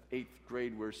 7th, 8th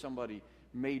grade, where somebody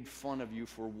made fun of you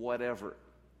for whatever.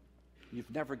 You've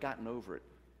never gotten over it.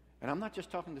 And I'm not just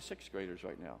talking to 6th graders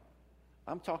right now.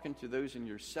 I'm talking to those in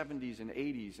your 70s and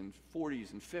 80s and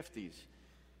 40s and 50s.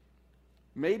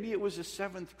 Maybe it was a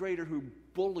 7th grader who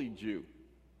bullied you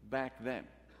back then,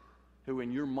 who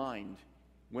in your mind,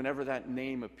 whenever that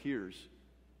name appears,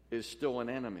 is still an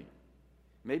enemy.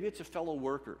 Maybe it's a fellow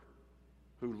worker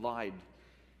who lied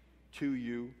to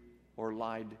you or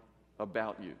lied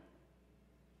about you.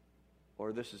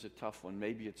 Or this is a tough one.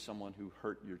 Maybe it's someone who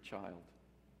hurt your child.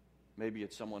 Maybe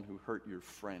it's someone who hurt your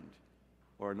friend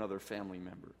or another family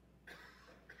member.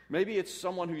 Maybe it's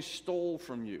someone who stole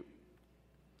from you.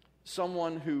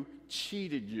 Someone who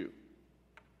cheated you.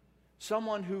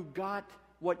 Someone who got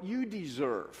what you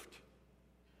deserved,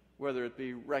 whether it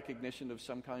be recognition of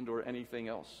some kind or anything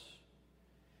else.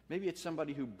 Maybe it's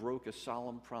somebody who broke a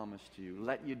solemn promise to you,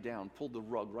 let you down, pulled the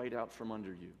rug right out from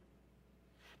under you.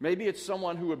 Maybe it's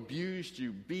someone who abused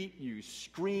you, beat you,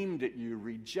 screamed at you,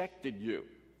 rejected you.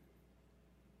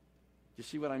 You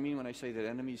see what I mean when I say that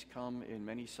enemies come in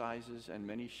many sizes and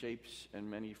many shapes and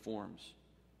many forms?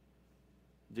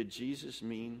 Did Jesus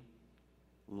mean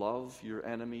love your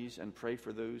enemies and pray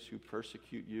for those who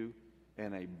persecute you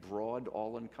in a broad,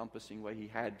 all-encompassing way? He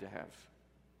had to have.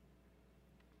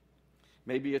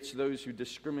 Maybe it's those who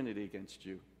discriminated against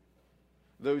you,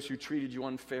 those who treated you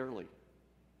unfairly,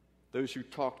 those who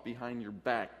talked behind your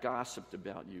back, gossiped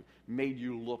about you, made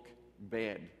you look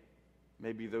bad.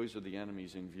 Maybe those are the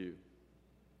enemies in view.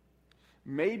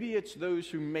 Maybe it's those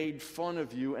who made fun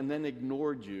of you and then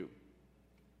ignored you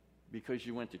because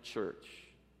you went to church,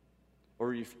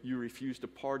 or you refused to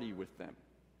party with them,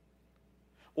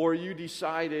 or you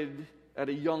decided at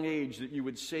a young age that you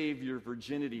would save your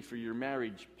virginity for your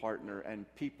marriage partner, and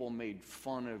people made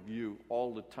fun of you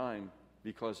all the time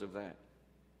because of that.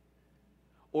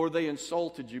 Or they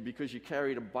insulted you because you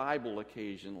carried a Bible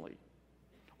occasionally,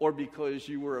 or because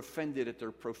you were offended at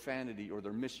their profanity or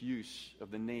their misuse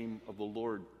of the name of the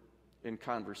Lord in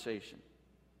conversation.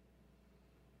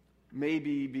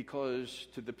 Maybe because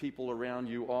to the people around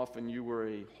you, often you were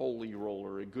a holy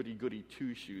roller, a goody-goody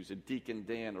two-shoes, a deacon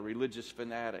Dan, a religious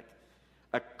fanatic,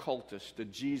 a cultist, a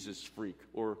Jesus freak,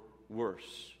 or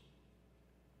worse.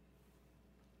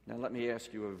 Now let me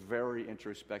ask you a very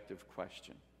introspective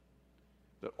question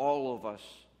that all of us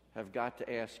have got to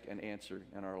ask and answer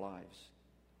in our lives.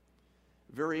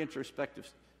 A very introspective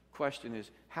question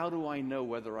is, how do I know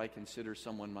whether I consider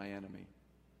someone my enemy?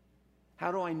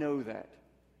 How do I know that?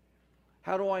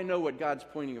 How do I know what God's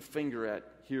pointing a finger at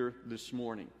here this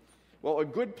morning? Well, a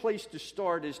good place to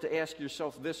start is to ask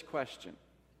yourself this question.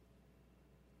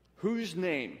 Whose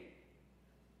name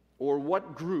or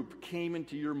what group came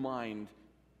into your mind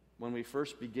when we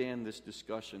first began this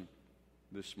discussion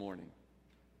this morning?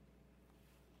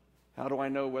 How do I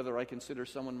know whether I consider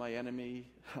someone my enemy?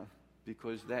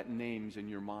 Because that name's in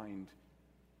your mind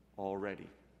already,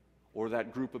 or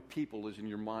that group of people is in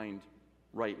your mind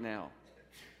right now.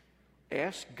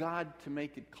 Ask God to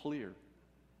make it clear,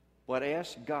 but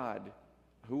ask God,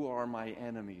 who are my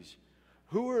enemies?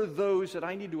 Who are those that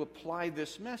I need to apply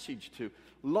this message to?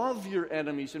 Love your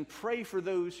enemies and pray for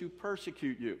those who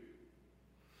persecute you.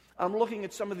 I'm looking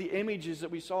at some of the images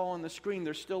that we saw on the screen.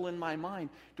 They're still in my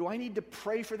mind. Do I need to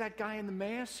pray for that guy in the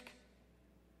mask?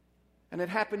 And it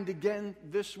happened again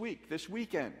this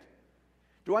weekend.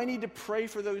 Do I need to pray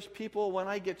for those people when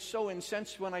I get so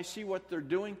incensed when I see what they're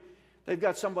doing? They've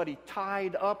got somebody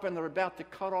tied up and they're about to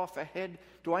cut off a head.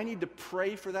 Do I need to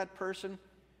pray for that person?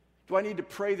 Do I need to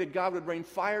pray that God would rain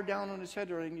fire down on his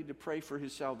head, or do I need to pray for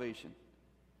his salvation?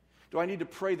 Do I need to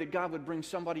pray that God would bring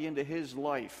somebody into his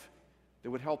life that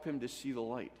would help him to see the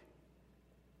light?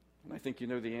 And I think you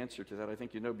know the answer to that. I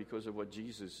think you know because of what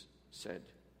Jesus said.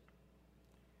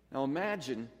 Now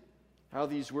imagine how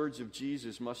these words of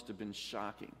Jesus must have been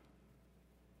shocking.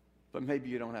 But maybe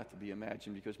you don't have to be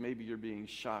imagined, because maybe you're being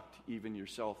shocked even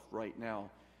yourself right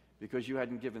now, because you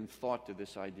hadn't given thought to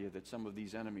this idea that some of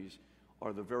these enemies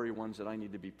are the very ones that I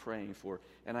need to be praying for,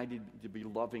 and I need to be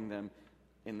loving them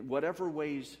in whatever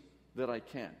ways that I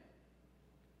can.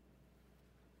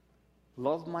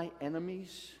 Love my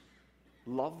enemies.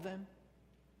 Love them.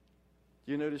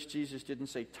 Do you notice Jesus didn't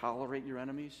say tolerate your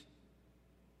enemies?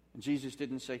 And Jesus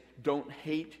didn't say don't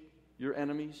hate your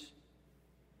enemies.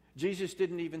 Jesus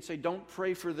didn't even say don't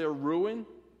pray for their ruin.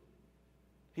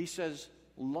 He says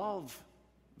love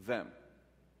them.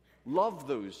 Love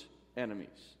those enemies.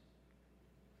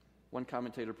 One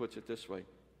commentator puts it this way.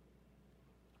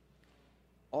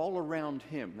 All around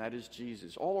him, that is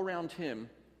Jesus, all around him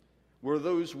were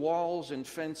those walls and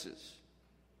fences.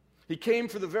 He came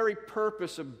for the very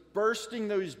purpose of bursting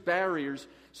those barriers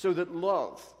so that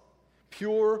love,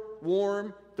 pure,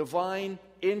 warm, divine,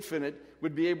 infinite,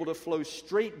 would be able to flow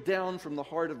straight down from the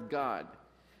heart of God,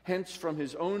 hence from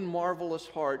his own marvelous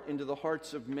heart into the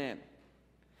hearts of men.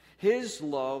 His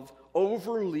love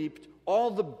overleaped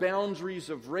all the boundaries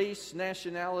of race,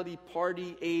 nationality,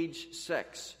 party, age,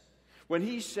 sex. When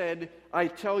he said, I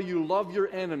tell you, love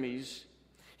your enemies,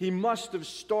 he must have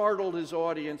startled his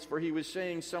audience, for he was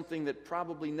saying something that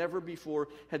probably never before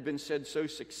had been said so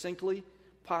succinctly,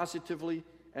 positively,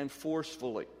 and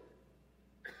forcefully.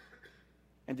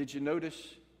 And did you notice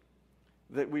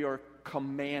that we are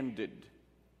commanded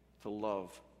to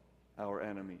love our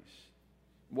enemies?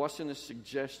 It wasn't a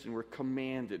suggestion, we're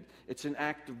commanded. It's an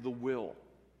act of the will.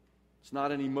 It's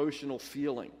not an emotional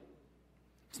feeling.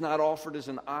 It's not offered as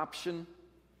an option.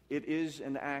 It is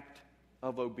an act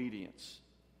of obedience.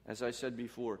 As I said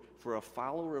before, for a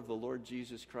follower of the Lord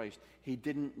Jesus Christ, he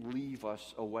didn't leave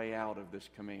us a way out of this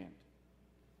command.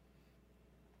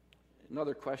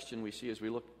 Another question we see as we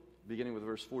look, beginning with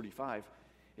verse 45,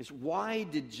 is why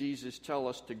did Jesus tell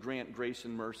us to grant grace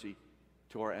and mercy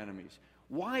to our enemies?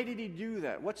 Why did he do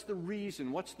that? What's the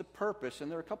reason? What's the purpose? And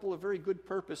there are a couple of very good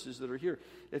purposes that are here.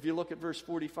 If you look at verse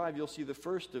 45, you'll see the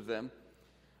first of them,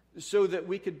 so that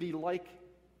we could be like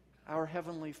our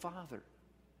Heavenly Father.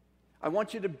 I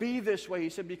want you to be this way, he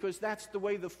said, because that's the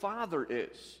way the Father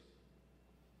is.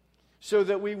 So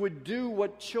that we would do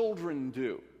what children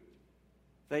do.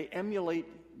 They emulate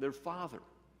their father.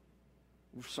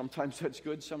 Sometimes that's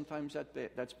good, sometimes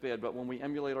that's bad. But when we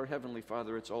emulate our Heavenly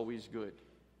Father, it's always good.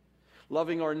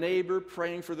 Loving our neighbor,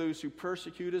 praying for those who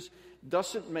persecute us,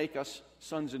 doesn't make us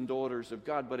sons and daughters of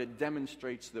God, but it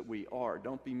demonstrates that we are.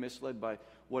 Don't be misled by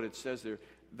what it says there.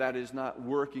 That is not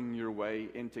working your way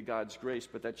into God's grace,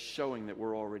 but that's showing that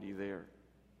we're already there.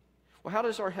 Well, how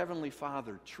does our Heavenly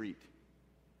Father treat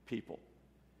people?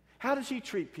 How does he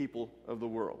treat people of the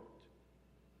world?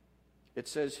 It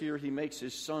says here, he makes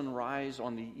his sun rise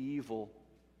on the evil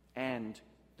and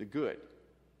the good.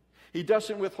 He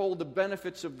doesn't withhold the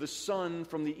benefits of the sun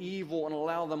from the evil and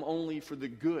allow them only for the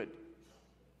good.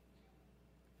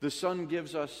 The sun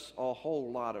gives us a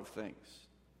whole lot of things.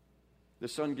 The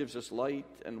sun gives us light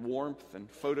and warmth and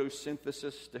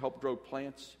photosynthesis to help grow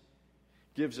plants.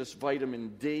 Gives us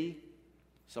vitamin D.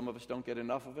 Some of us don't get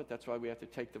enough of it. That's why we have to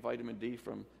take the vitamin D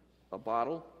from a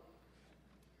bottle.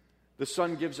 The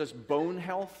sun gives us bone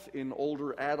health in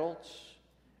older adults.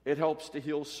 It helps to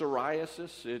heal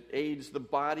psoriasis. It aids the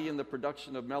body in the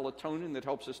production of melatonin that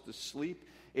helps us to sleep.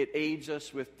 It aids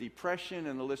us with depression,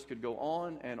 and the list could go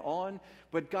on and on.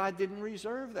 But God didn't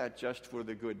reserve that just for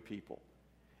the good people.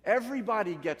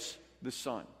 Everybody gets the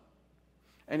sun.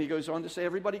 And he goes on to say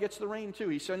everybody gets the rain too.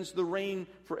 He sends the rain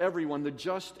for everyone, the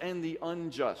just and the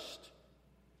unjust.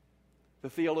 The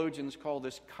theologians call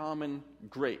this common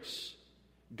grace.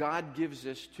 God gives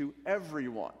this to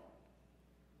everyone.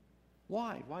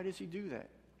 Why? Why does he do that?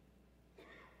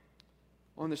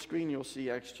 On the screen you'll see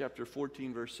Acts chapter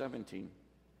 14, verse 17.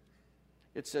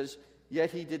 It says,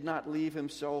 "Yet he did not leave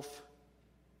himself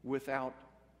without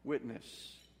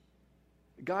witness."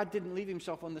 God didn't leave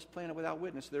himself on this planet without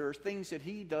witness. There are things that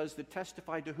he does that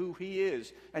testify to who he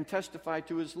is and testify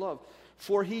to his love.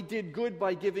 "For he did good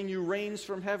by giving you rains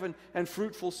from heaven and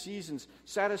fruitful seasons,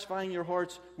 satisfying your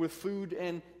hearts with food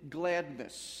and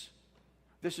gladness."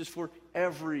 This is for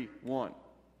everyone.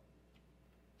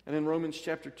 And in Romans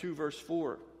chapter 2, verse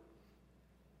 4,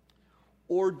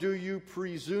 "Or do you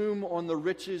presume on the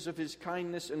riches of his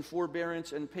kindness and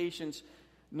forbearance and patience,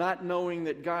 not knowing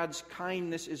that God's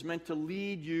kindness is meant to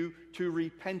lead you to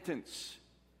repentance?"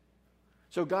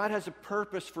 So God has a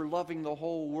purpose for loving the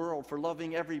whole world, for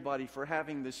loving everybody, for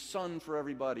having the sun for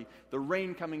everybody, the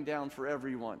rain coming down for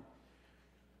everyone,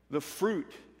 the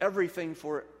fruit, everything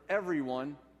for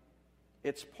everyone.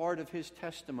 It's part of his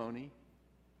testimony.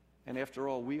 And after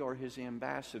all, we are his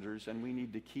ambassadors, and we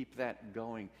need to keep that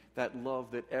going, that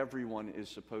love that everyone is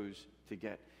supposed to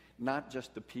get, not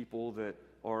just the people that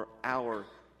are our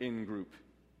in-group.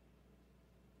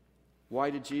 Why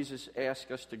did Jesus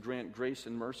ask us to grant grace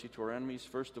and mercy to our enemies?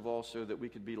 First of all, so that we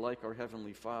could be like our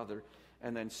Heavenly Father.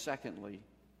 And then secondly,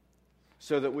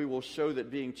 so that we will show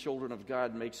that being children of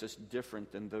God makes us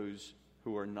different than those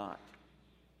who are not.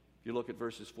 If you look at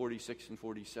verses 46 and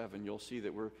 47, you'll see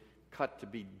that we're cut to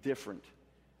be different,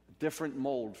 different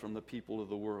mold from the people of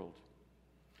the world.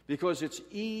 Because it's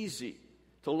easy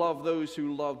to love those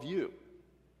who love you.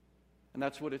 And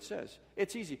that's what it says.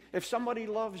 It's easy. If somebody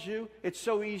loves you, it's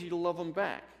so easy to love them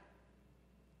back.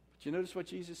 But you notice what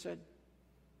Jesus said?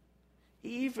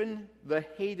 Even the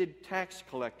hated tax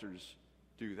collectors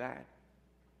do that.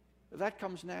 That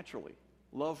comes naturally.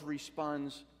 Love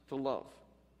responds to love.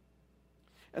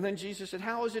 And then Jesus said,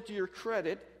 how is it to your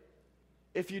credit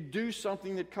if you do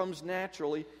something that comes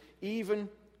naturally, even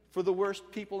for the worst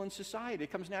people in society?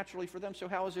 It comes naturally for them, so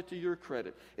how is it to your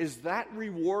credit? Is that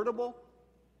rewardable?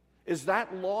 Is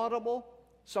that laudable?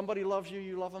 Somebody loves you,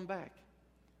 you love them back.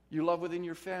 You love within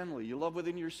your family, you love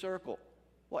within your circle.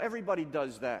 Well, everybody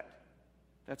does that.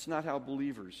 That's not how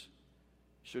believers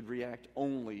should react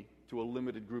only to a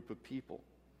limited group of people.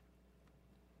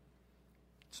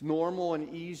 It's normal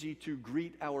and easy to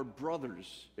greet our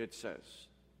brothers, it says.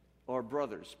 Our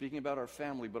brothers, speaking about our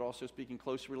family, but also speaking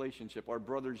close relationship. Our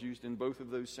brothers used in both of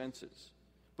those senses.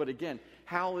 But again,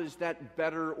 how is that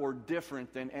better or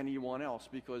different than anyone else?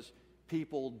 Because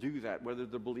people do that, whether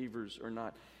they're believers or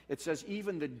not. It says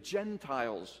even the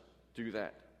Gentiles do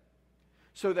that.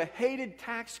 So the hated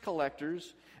tax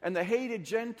collectors and the hated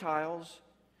Gentiles,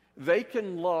 they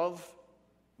can love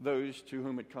those to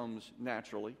whom it comes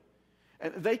naturally.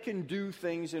 And they can do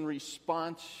things in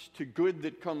response to good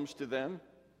that comes to them.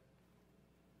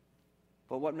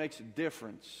 But what makes a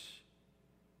difference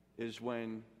is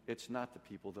when it's not the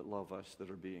people that love us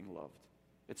that are being loved.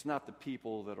 It's not the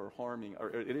people that are harming, or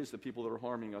it is the people that are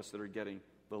harming us that are getting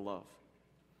the love.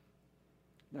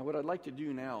 Now, what I'd like to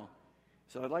do now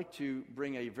is I'd like to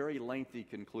bring a very lengthy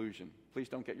conclusion. Please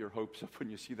don't get your hopes up when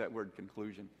you see that word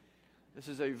conclusion. This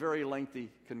is a very lengthy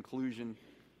conclusion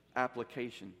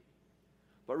application.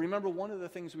 But remember, one of the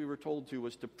things we were told to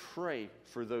was to pray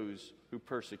for those who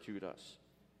persecute us.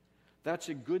 That's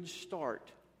a good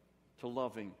start to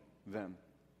loving them.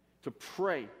 To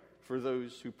pray for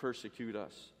those who persecute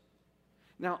us.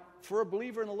 Now, for a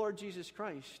believer in the Lord Jesus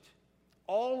Christ,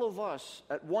 all of us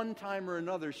at one time or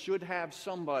another should have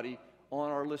somebody on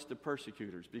our list of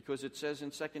persecutors, because it says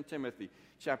in 2 Timothy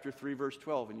chapter 3, verse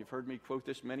 12, and you've heard me quote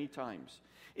this many times,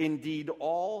 indeed,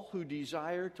 all who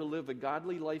desire to live a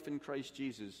godly life in Christ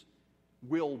Jesus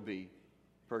will be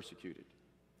persecuted.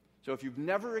 So if you've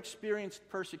never experienced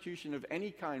persecution of any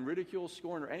kind, ridicule,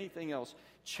 scorn, or anything else,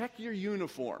 check your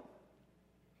uniform.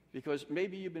 Because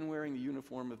maybe you've been wearing the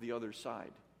uniform of the other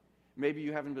side. Maybe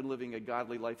you haven't been living a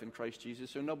godly life in Christ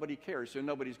Jesus, so nobody cares. So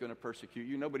nobody's going to persecute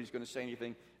you. Nobody's going to say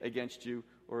anything against you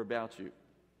or about you.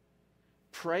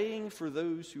 Praying for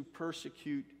those who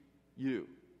persecute you.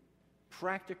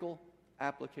 Practical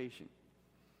application.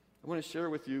 I want to share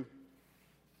with you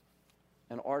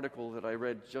an article that I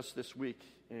read just this week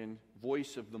in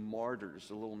Voice of the Martyrs,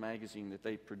 a little magazine that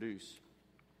they produce.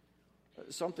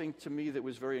 Something to me that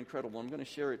was very incredible. I'm going to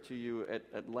share it to you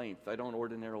at length. I don't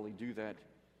ordinarily do that.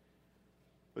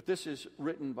 But this is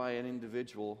written by an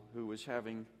individual who was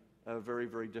having a very,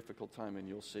 very difficult time, and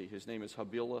you'll see. His name is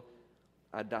Habila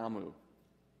Adamu.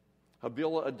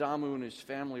 Habila Adamu and his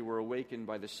family were awakened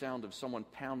by the sound of someone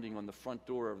pounding on the front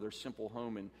door of their simple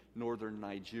home in northern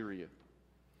Nigeria.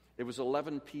 It was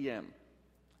 11 p.m.,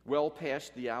 well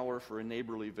past the hour for a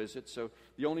neighborly visit, so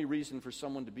the only reason for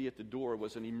someone to be at the door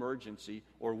was an emergency,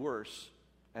 or worse,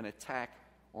 an attack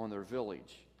on their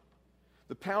village.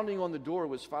 The pounding on the door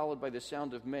was followed by the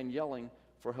sound of men yelling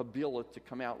for Habila to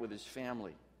come out with his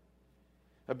family.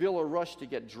 Habila rushed to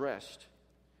get dressed.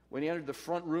 When he entered the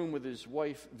front room with his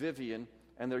wife, Vivian,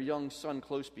 and their young son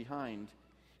close behind,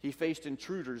 he faced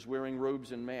intruders wearing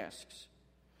robes and masks.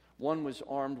 One was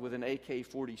armed with an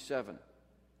AK-47.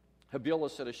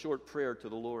 Habila said a short prayer to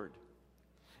the Lord.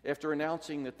 After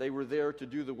announcing that they were there to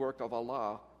do the work of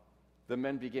Allah, the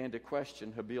men began to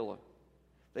question Habila.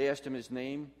 They asked him his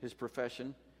name, his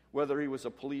profession, whether he was a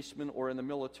policeman or in the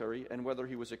military, and whether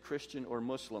he was a Christian or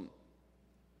Muslim.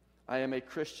 "I am a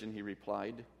Christian," he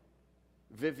replied.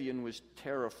 Vivian was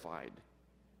terrified,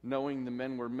 knowing the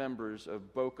men were members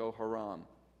of Boko Haram.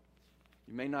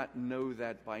 You may not know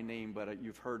that by name, but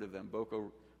you've heard of them,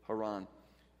 Boko Haram.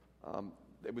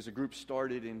 It was a group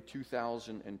started in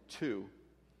 2002.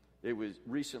 It was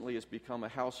recently has become a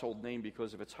household name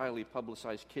because of its highly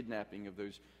publicized kidnapping of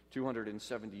those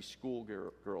 270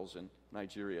 schoolgirls in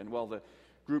Nigeria. And while the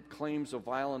group claims a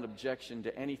violent objection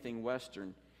to anything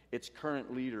Western, its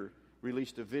current leader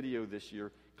released a video this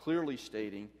year clearly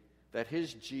stating that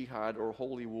his jihad, or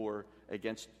holy war,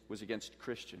 was against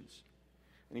Christians.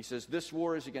 And he says, "This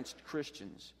war is against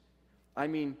Christians. I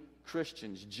mean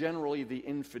Christians, generally the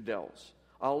infidels.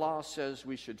 Allah says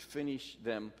we should finish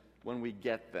them when we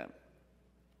get them."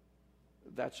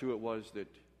 That's who it was that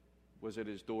was at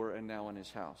his door and now in his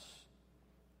house.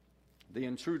 The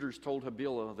intruders told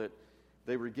Habila that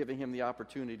they were giving him the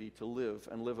opportunity to live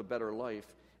and live a better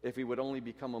life if he would only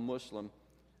become a Muslim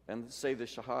and say the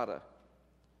Shahada,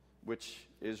 which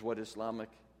is what Islamic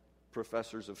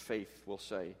professors of faith will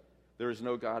say. There is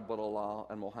no God but Allah,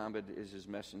 and Muhammad is his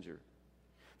messenger.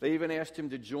 They even asked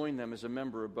him to join them as a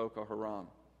member of Boko Haram.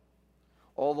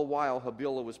 All the while,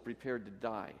 Habila was prepared to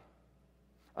die.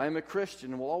 "I am a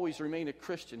Christian and will always remain a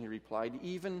Christian," he replied,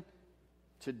 "even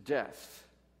to death."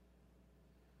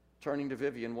 Turning to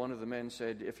Vivian, one of the men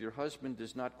said, "If your husband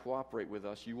does not cooperate with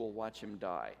us, you will watch him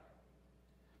die."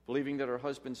 Believing that her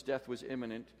husband's death was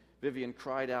imminent, Vivian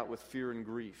cried out with fear and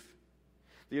grief.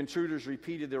 The intruders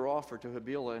repeated their offer to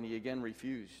Habila, and he again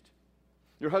refused.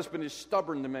 "Your husband is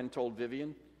stubborn," the men told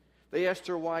Vivian. They asked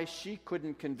her why she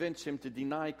couldn't convince him to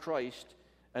deny Christ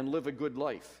and live a good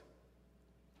life.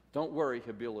 "Don't worry,"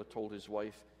 Habila told his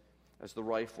wife as the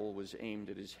rifle was aimed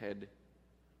at his head.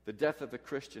 "The death of a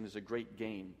Christian is a great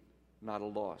gain, not a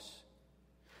loss."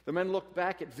 The men looked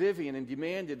back at Vivian and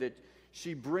demanded that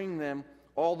she bring them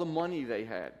all the money they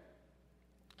had.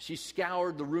 She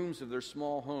scoured the rooms of their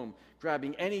small home,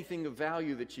 grabbing anything of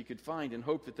value that she could find in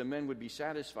hope that the men would be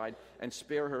satisfied and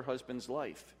spare her husband's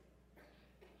life.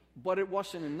 But it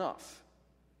wasn't enough.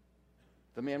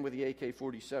 The man with the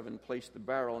AK-47 placed the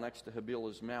barrel next to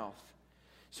Habila's mouth.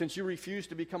 "Since you refuse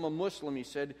to become a Muslim," he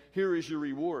said, "here is your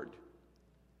reward."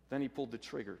 Then he pulled the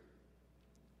trigger.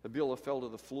 Habila fell to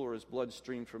the floor as blood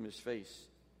streamed from his face.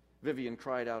 Vivian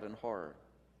cried out in horror.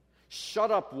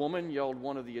 "Shut up, woman," yelled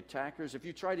one of the attackers. "If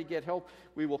you try to get help,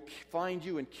 we will find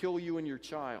you and kill you and your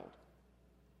child."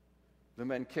 The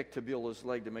men kicked Habila's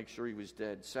leg to make sure he was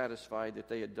dead. Satisfied that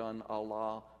they had done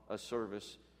Allah a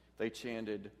service, they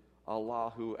chanted,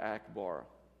 "Allahu Akbar,"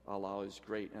 Allah is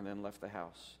great, and then left the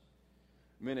house.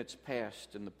 Minutes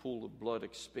passed, and the pool of blood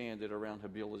expanded around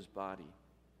Habila's body.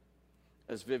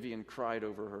 As Vivian cried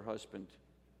over her husband,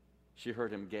 she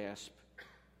heard him gasp,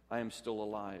 "I am still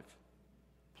alive.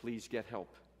 Please get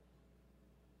help."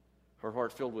 Her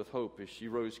heart filled with hope as she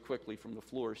rose quickly from the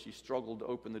floor. She struggled to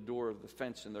open the door of the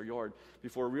fence in their yard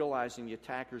before realizing the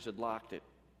attackers had locked it.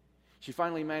 She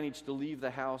finally managed to leave the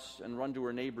house and run to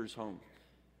her neighbor's home.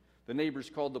 The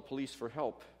neighbors called the police for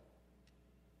help,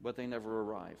 but they never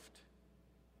arrived.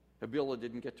 Habila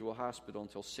didn't get to a hospital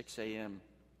until 6 a.m.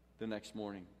 the next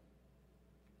morning.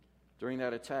 During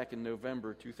that attack in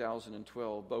November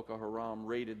 2012, Boko Haram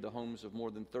raided the homes of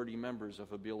more than 30 members of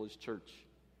Habila's church.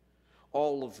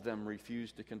 All of them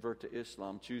refused to convert to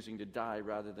Islam, choosing to die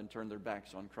rather than turn their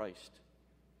backs on Christ.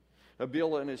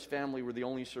 Habila and his family were the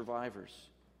only survivors.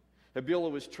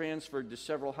 Habila was transferred to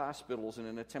several hospitals in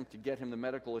an attempt to get him the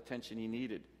medical attention he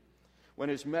needed. When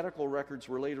his medical records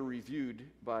were later reviewed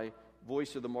by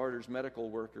Voice of the Martyrs medical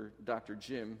worker, Dr.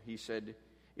 Jim, he said,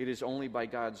 "It is only by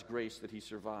God's grace that he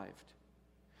survived."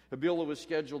 Habila was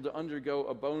scheduled to undergo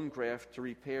a bone graft to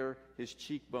repair his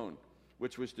cheekbone,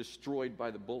 which was destroyed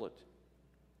by the bullet.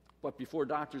 But before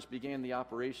doctors began the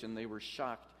operation, they were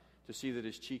shocked to see that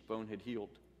his cheekbone had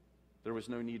healed. There was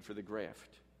no need for the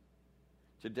graft.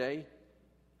 Today,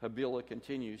 Habilah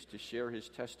continues to share his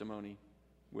testimony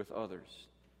with others.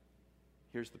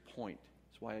 Here's the point.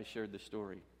 That's why I shared the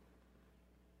story.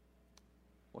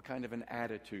 What kind of an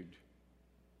attitude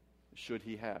should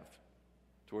he have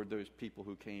toward those people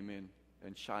who came in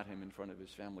and shot him in front of his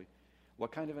family?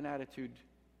 What kind of an attitude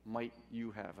might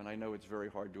you have? And I know it's very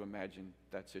hard to imagine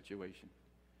that situation.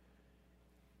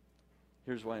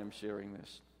 Here's why I'm sharing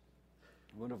this.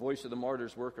 When a Voice of the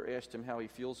Martyrs worker asked him how he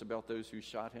feels about those who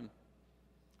shot him,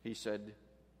 he said,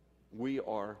 "We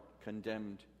are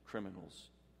condemned criminals.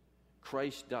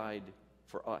 Christ died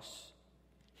for us.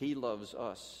 He loves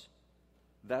us.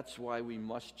 That's why we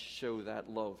must show that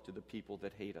love to the people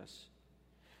that hate us.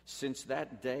 Since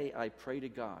that day, I pray to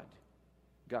God,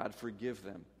 God forgive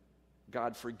them.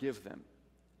 God forgive them.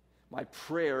 My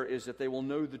prayer is that they will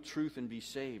know the truth and be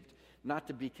saved, not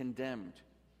to be condemned.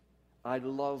 I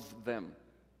love them.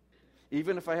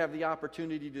 Even if I have the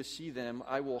opportunity to see them,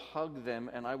 I will hug them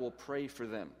and I will pray for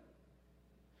them."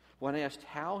 When asked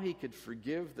how he could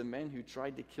forgive the men who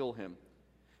tried to kill him,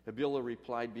 Habilah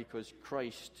replied, "Because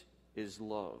Christ is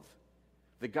love.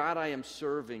 The God I am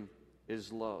serving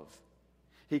is love.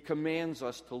 He commands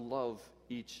us to love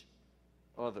each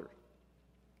other."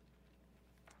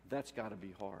 That's got to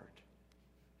be hard.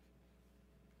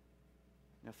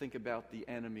 Now think about the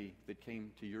enemy that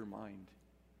came to your mind.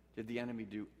 Did the enemy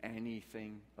do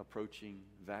anything approaching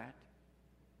that?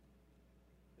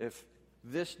 If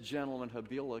this gentleman,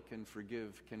 Habilah, can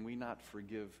forgive, can we not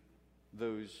forgive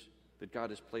those that God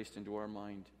has placed into our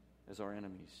mind as our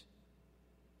enemies?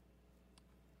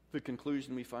 The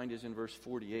conclusion we find is in verse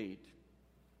 48.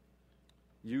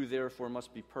 "You therefore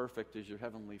must be perfect as your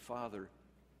heavenly Father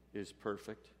is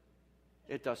perfect."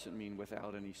 It doesn't mean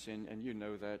without any sin, and you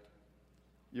know that.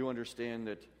 You understand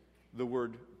that the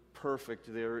word perfect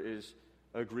there is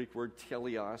a Greek word,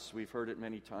 teleos. We've heard it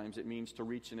many times. It means to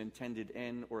reach an intended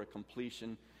end or a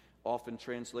completion, often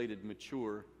translated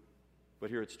mature, but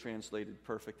here it's translated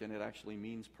perfect, and it actually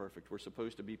means perfect. We're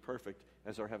supposed to be perfect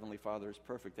as our Heavenly Father is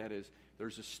perfect. That is,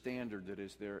 there's a standard that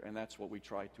is there, and that's what we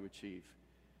try to achieve.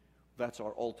 That's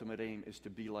our ultimate aim, is to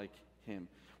be like Him.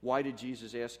 Why did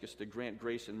Jesus ask us to grant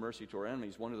grace and mercy to our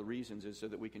enemies? One of the reasons is so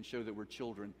that we can show that we're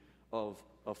children of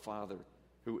a Father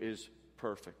who is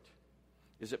perfect.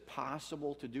 Is it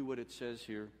possible to do what it says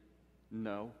here?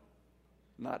 No.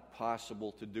 Not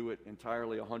possible to do it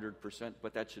entirely 100%,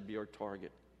 but that should be our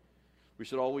target. We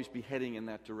should always be heading in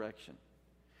that direction.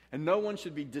 And no one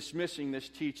should be dismissing this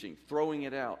teaching, throwing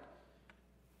it out.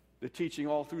 The teaching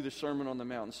all through the Sermon on the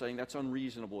Mount, saying that's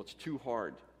unreasonable, it's too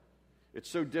hard. It's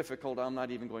so difficult, I'm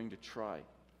not even going to try.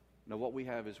 No, what we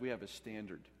have is we have a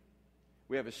standard.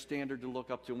 We have a standard to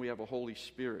look up to, and we have a Holy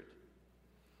Spirit.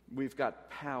 We've got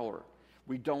power.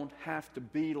 We don't have to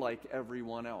be like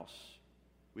everyone else.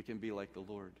 We can be like the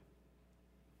Lord.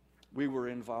 We were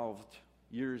involved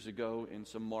years ago in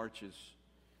some marches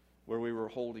where we were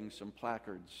holding some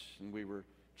placards and we were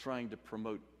trying to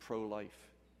promote pro-life.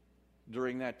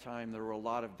 During that time, there were a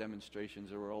lot of demonstrations.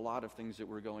 There were a lot of things that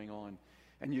were going on.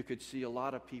 And you could see a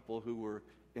lot of people who were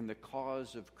in the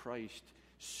cause of Christ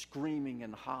screaming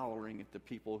and hollering at the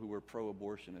people who were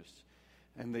pro-abortionists.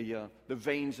 And the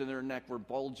veins in their neck were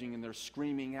bulging, and they're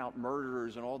screaming out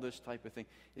murderers and all this type of thing.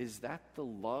 Is that the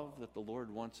love that the Lord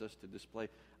wants us to display?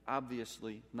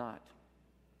 Obviously not.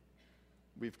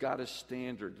 We've got a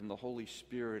standard in the Holy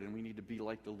Spirit, and we need to be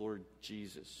like the Lord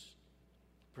Jesus.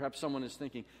 Perhaps someone is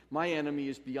thinking, my enemy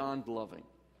is beyond loving.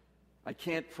 I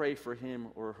can't pray for him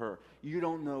or her. You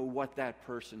don't know what that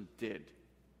person did.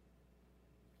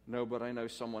 No, but I know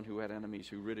someone who had enemies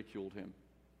who ridiculed him,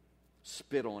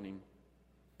 spit on him,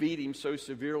 beat him so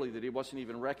severely that he wasn't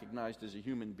even recognized as a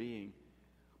human being,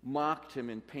 mocked him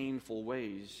in painful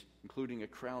ways, including a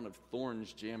crown of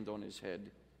thorns jammed on his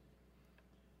head.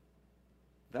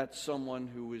 That's someone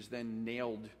who was then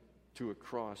nailed to a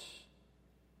cross.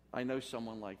 I know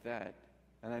someone like that,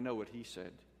 and I know what he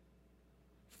said.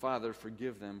 Father,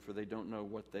 forgive them, for they don't know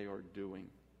what they are doing.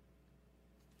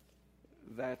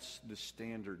 That's the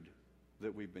standard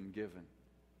that we've been given.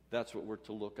 That's what we're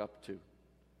to look up to.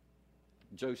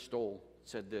 Joe Stoll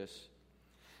said this: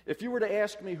 if you were to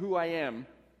ask me who I am,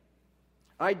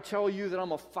 I'd tell you that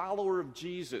I'm a follower of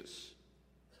Jesus.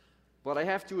 But I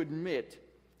have to admit,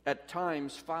 at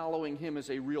times, following him is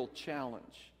a real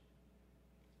challenge.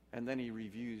 And then he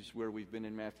reviews where we've been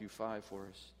in Matthew 5 for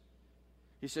us.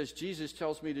 He says, Jesus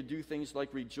tells me to do things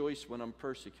like rejoice when I'm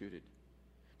persecuted,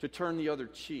 to turn the other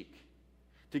cheek,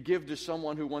 to give to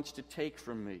someone who wants to take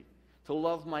from me, to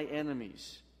love my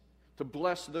enemies, to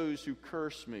bless those who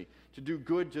curse me, to do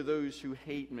good to those who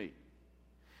hate me.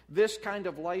 This kind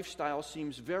of lifestyle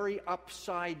seems very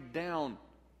upside down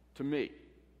to me.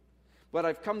 But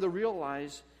I've come to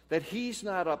realize that he's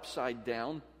not upside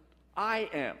down. I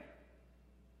am.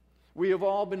 We have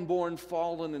all been born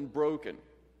fallen and broken.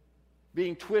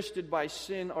 Being twisted by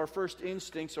sin, our first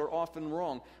instincts are often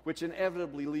wrong, which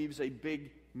inevitably leaves a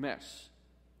big mess.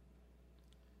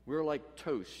 We're like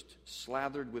toast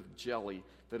slathered with jelly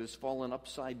that has fallen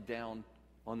upside down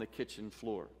on the kitchen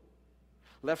floor.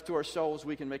 Left to ourselves,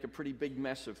 we can make a pretty big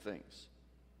mess of things.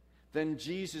 Then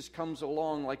Jesus comes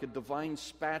along like a divine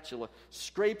spatula,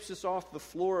 scrapes us off the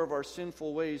floor of our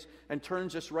sinful ways, and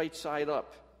turns us right side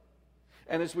up.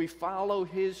 And as we follow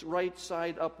his right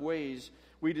side up ways,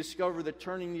 we discover that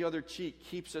turning the other cheek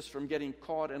keeps us from getting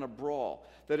caught in a brawl,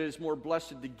 that it is more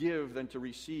blessed to give than to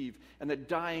receive, and that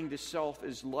dying to self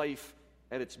is life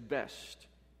at its best.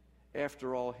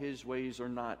 After all, his ways are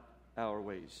not our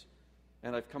ways.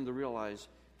 And I've come to realize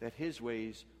that his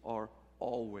ways are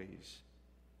always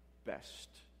best.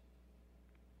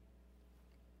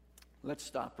 Let's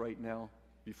stop right now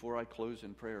before I close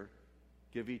in prayer.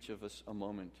 Give each of us a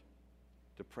moment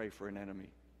to pray for an enemy,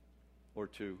 or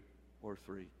two, or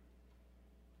three,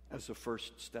 as the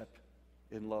first step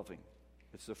in loving.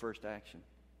 It's the first action.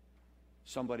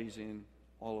 Somebody's in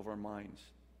all of our minds.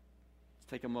 Let's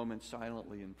take a moment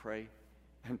silently and pray.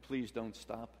 And please don't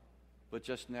stop. But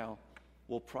just now,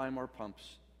 we'll prime our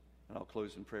pumps, and I'll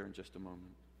close in prayer in just a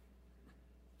moment.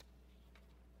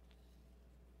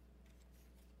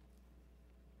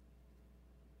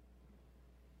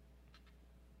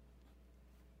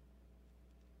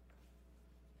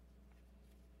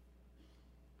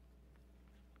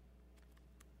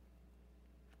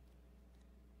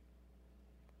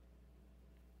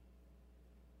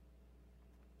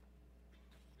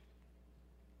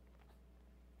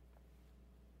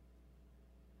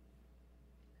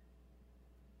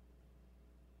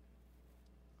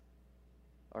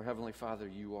 Our Heavenly Father,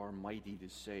 you are mighty to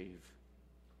save.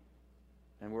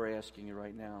 And we're asking you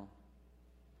right now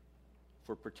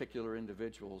for particular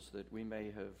individuals that we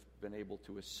may have been able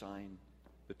to assign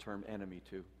the term enemy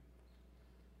to.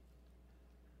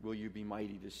 Will you be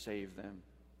mighty to save them,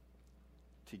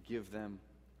 to give them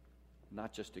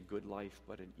not just a good life,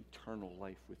 but an eternal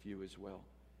life with you as well?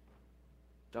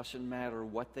 Doesn't matter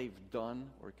what they've done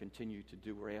or continue to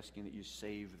do, we're asking that you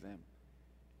save them.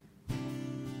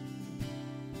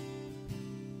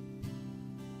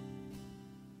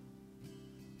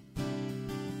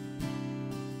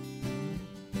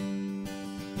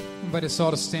 I invite us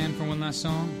all to stand for one last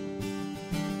song.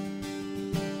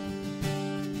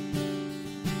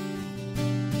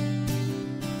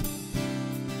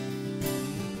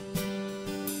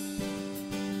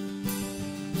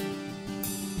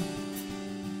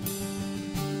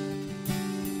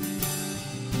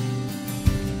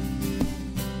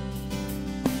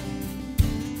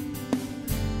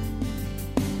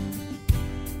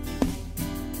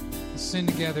 Let's sing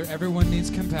together. Everyone needs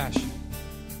compassion.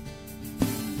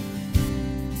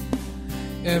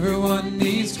 Everyone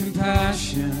needs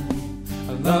compassion,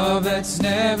 a love that's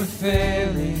never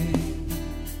failing.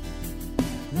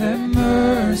 Let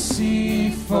mercy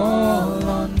fall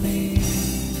on me.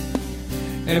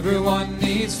 Everyone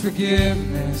needs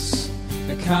forgiveness,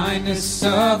 the kindness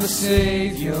of the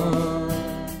Savior,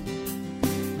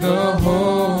 the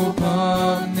hope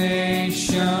of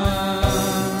nations.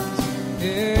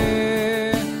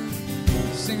 Yeah.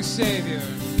 Sing Savior.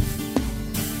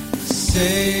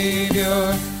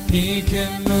 Savior, he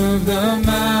can move the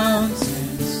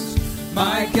mountains.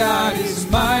 My God is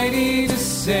mighty to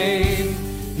save.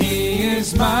 He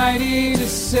is mighty to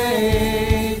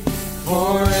save.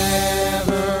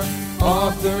 Forever,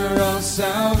 author of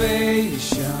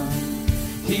salvation.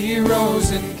 He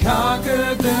rose and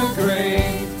conquered the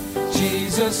grave.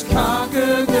 Jesus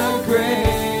conquered the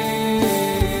grave.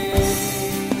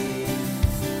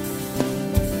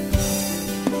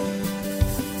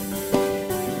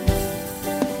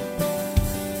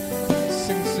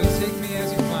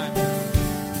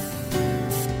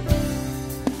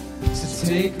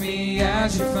 Take me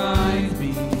as you find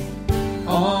me,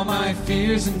 all my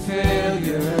fears and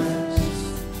failures.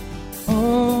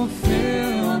 Oh,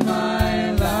 fill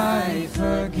my life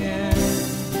again.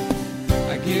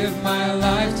 I give my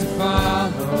life to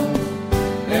follow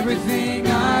everything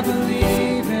I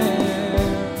believe in.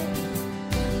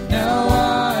 Now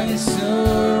I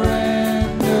surrender.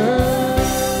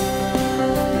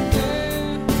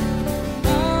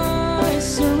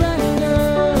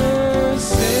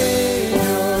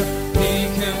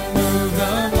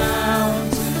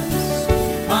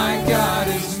 My God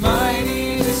is mighty.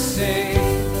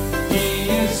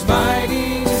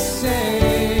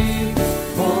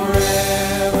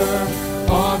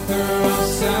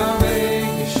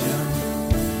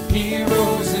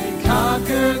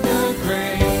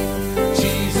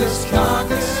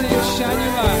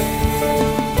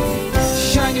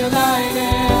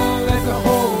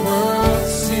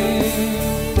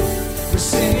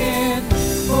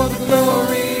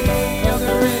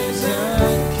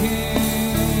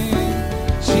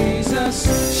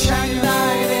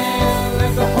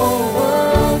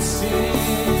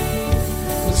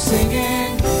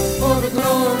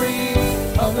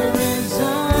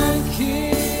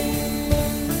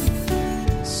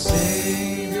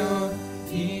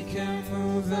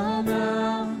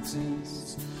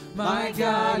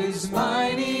 God is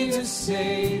mighty to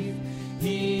save.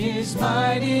 He is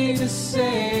mighty to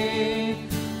save.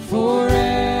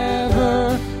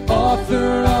 Forever,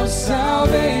 author of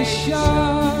salvation.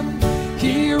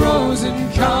 He rose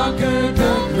and conquered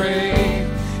the grave.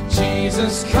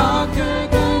 Jesus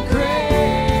conquered the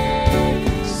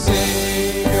grave.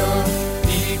 Savior,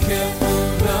 He can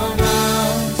move the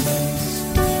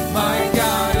mountains. My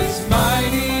God is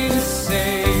mighty to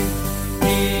save.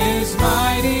 He is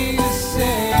mighty to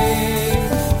save.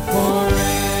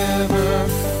 Forever,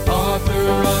 author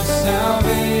of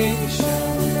salvation.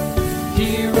 He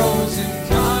rose and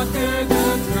conquered the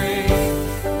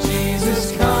grave.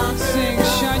 Jesus conquered. Sing,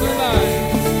 shine your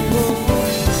light.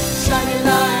 Shine your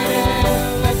light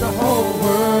and let the whole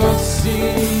world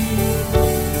see.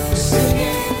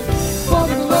 Singing for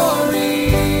the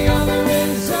glory of the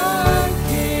risen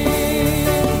King.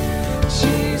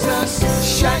 Jesus,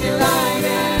 shine your light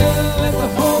and let the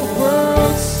whole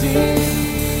world see.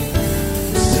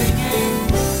 Singing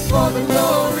for the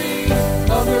glory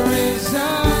of the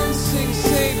risen. Sing,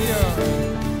 Savior.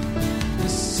 The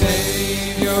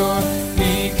Savior,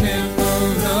 He can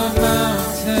move the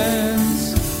mountains.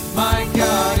 My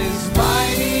God is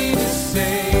mighty to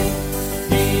save.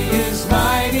 He is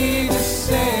mighty to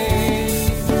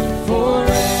save.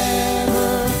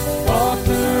 Forever,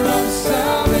 author of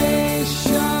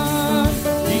salvation.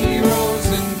 He rose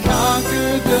and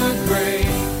conquered the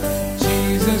grave.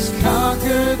 Jesus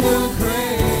conquered the grave.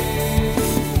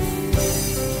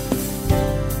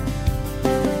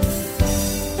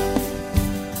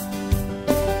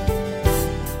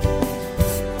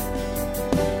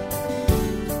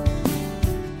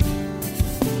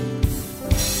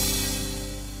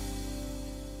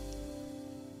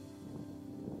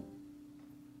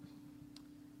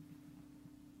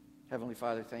 Heavenly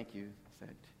Father, thank you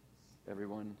that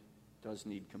everyone does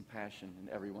need compassion and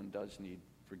everyone does need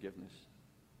forgiveness.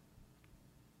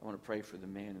 I want to pray for the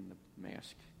man in the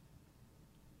mask.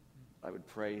 I would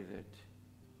pray that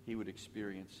he would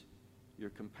experience your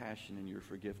compassion and your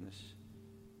forgiveness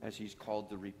as he's called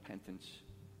to repentance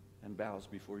and bows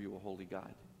before you, a holy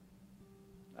God.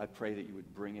 I pray that you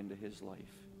would bring into his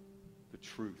life the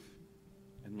truth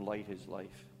and light his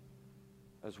life,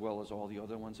 as well as all the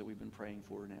other ones that we've been praying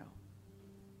for now,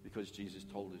 because Jesus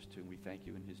told us to, and we thank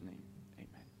you in his name.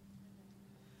 Amen.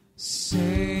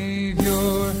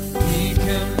 Savior,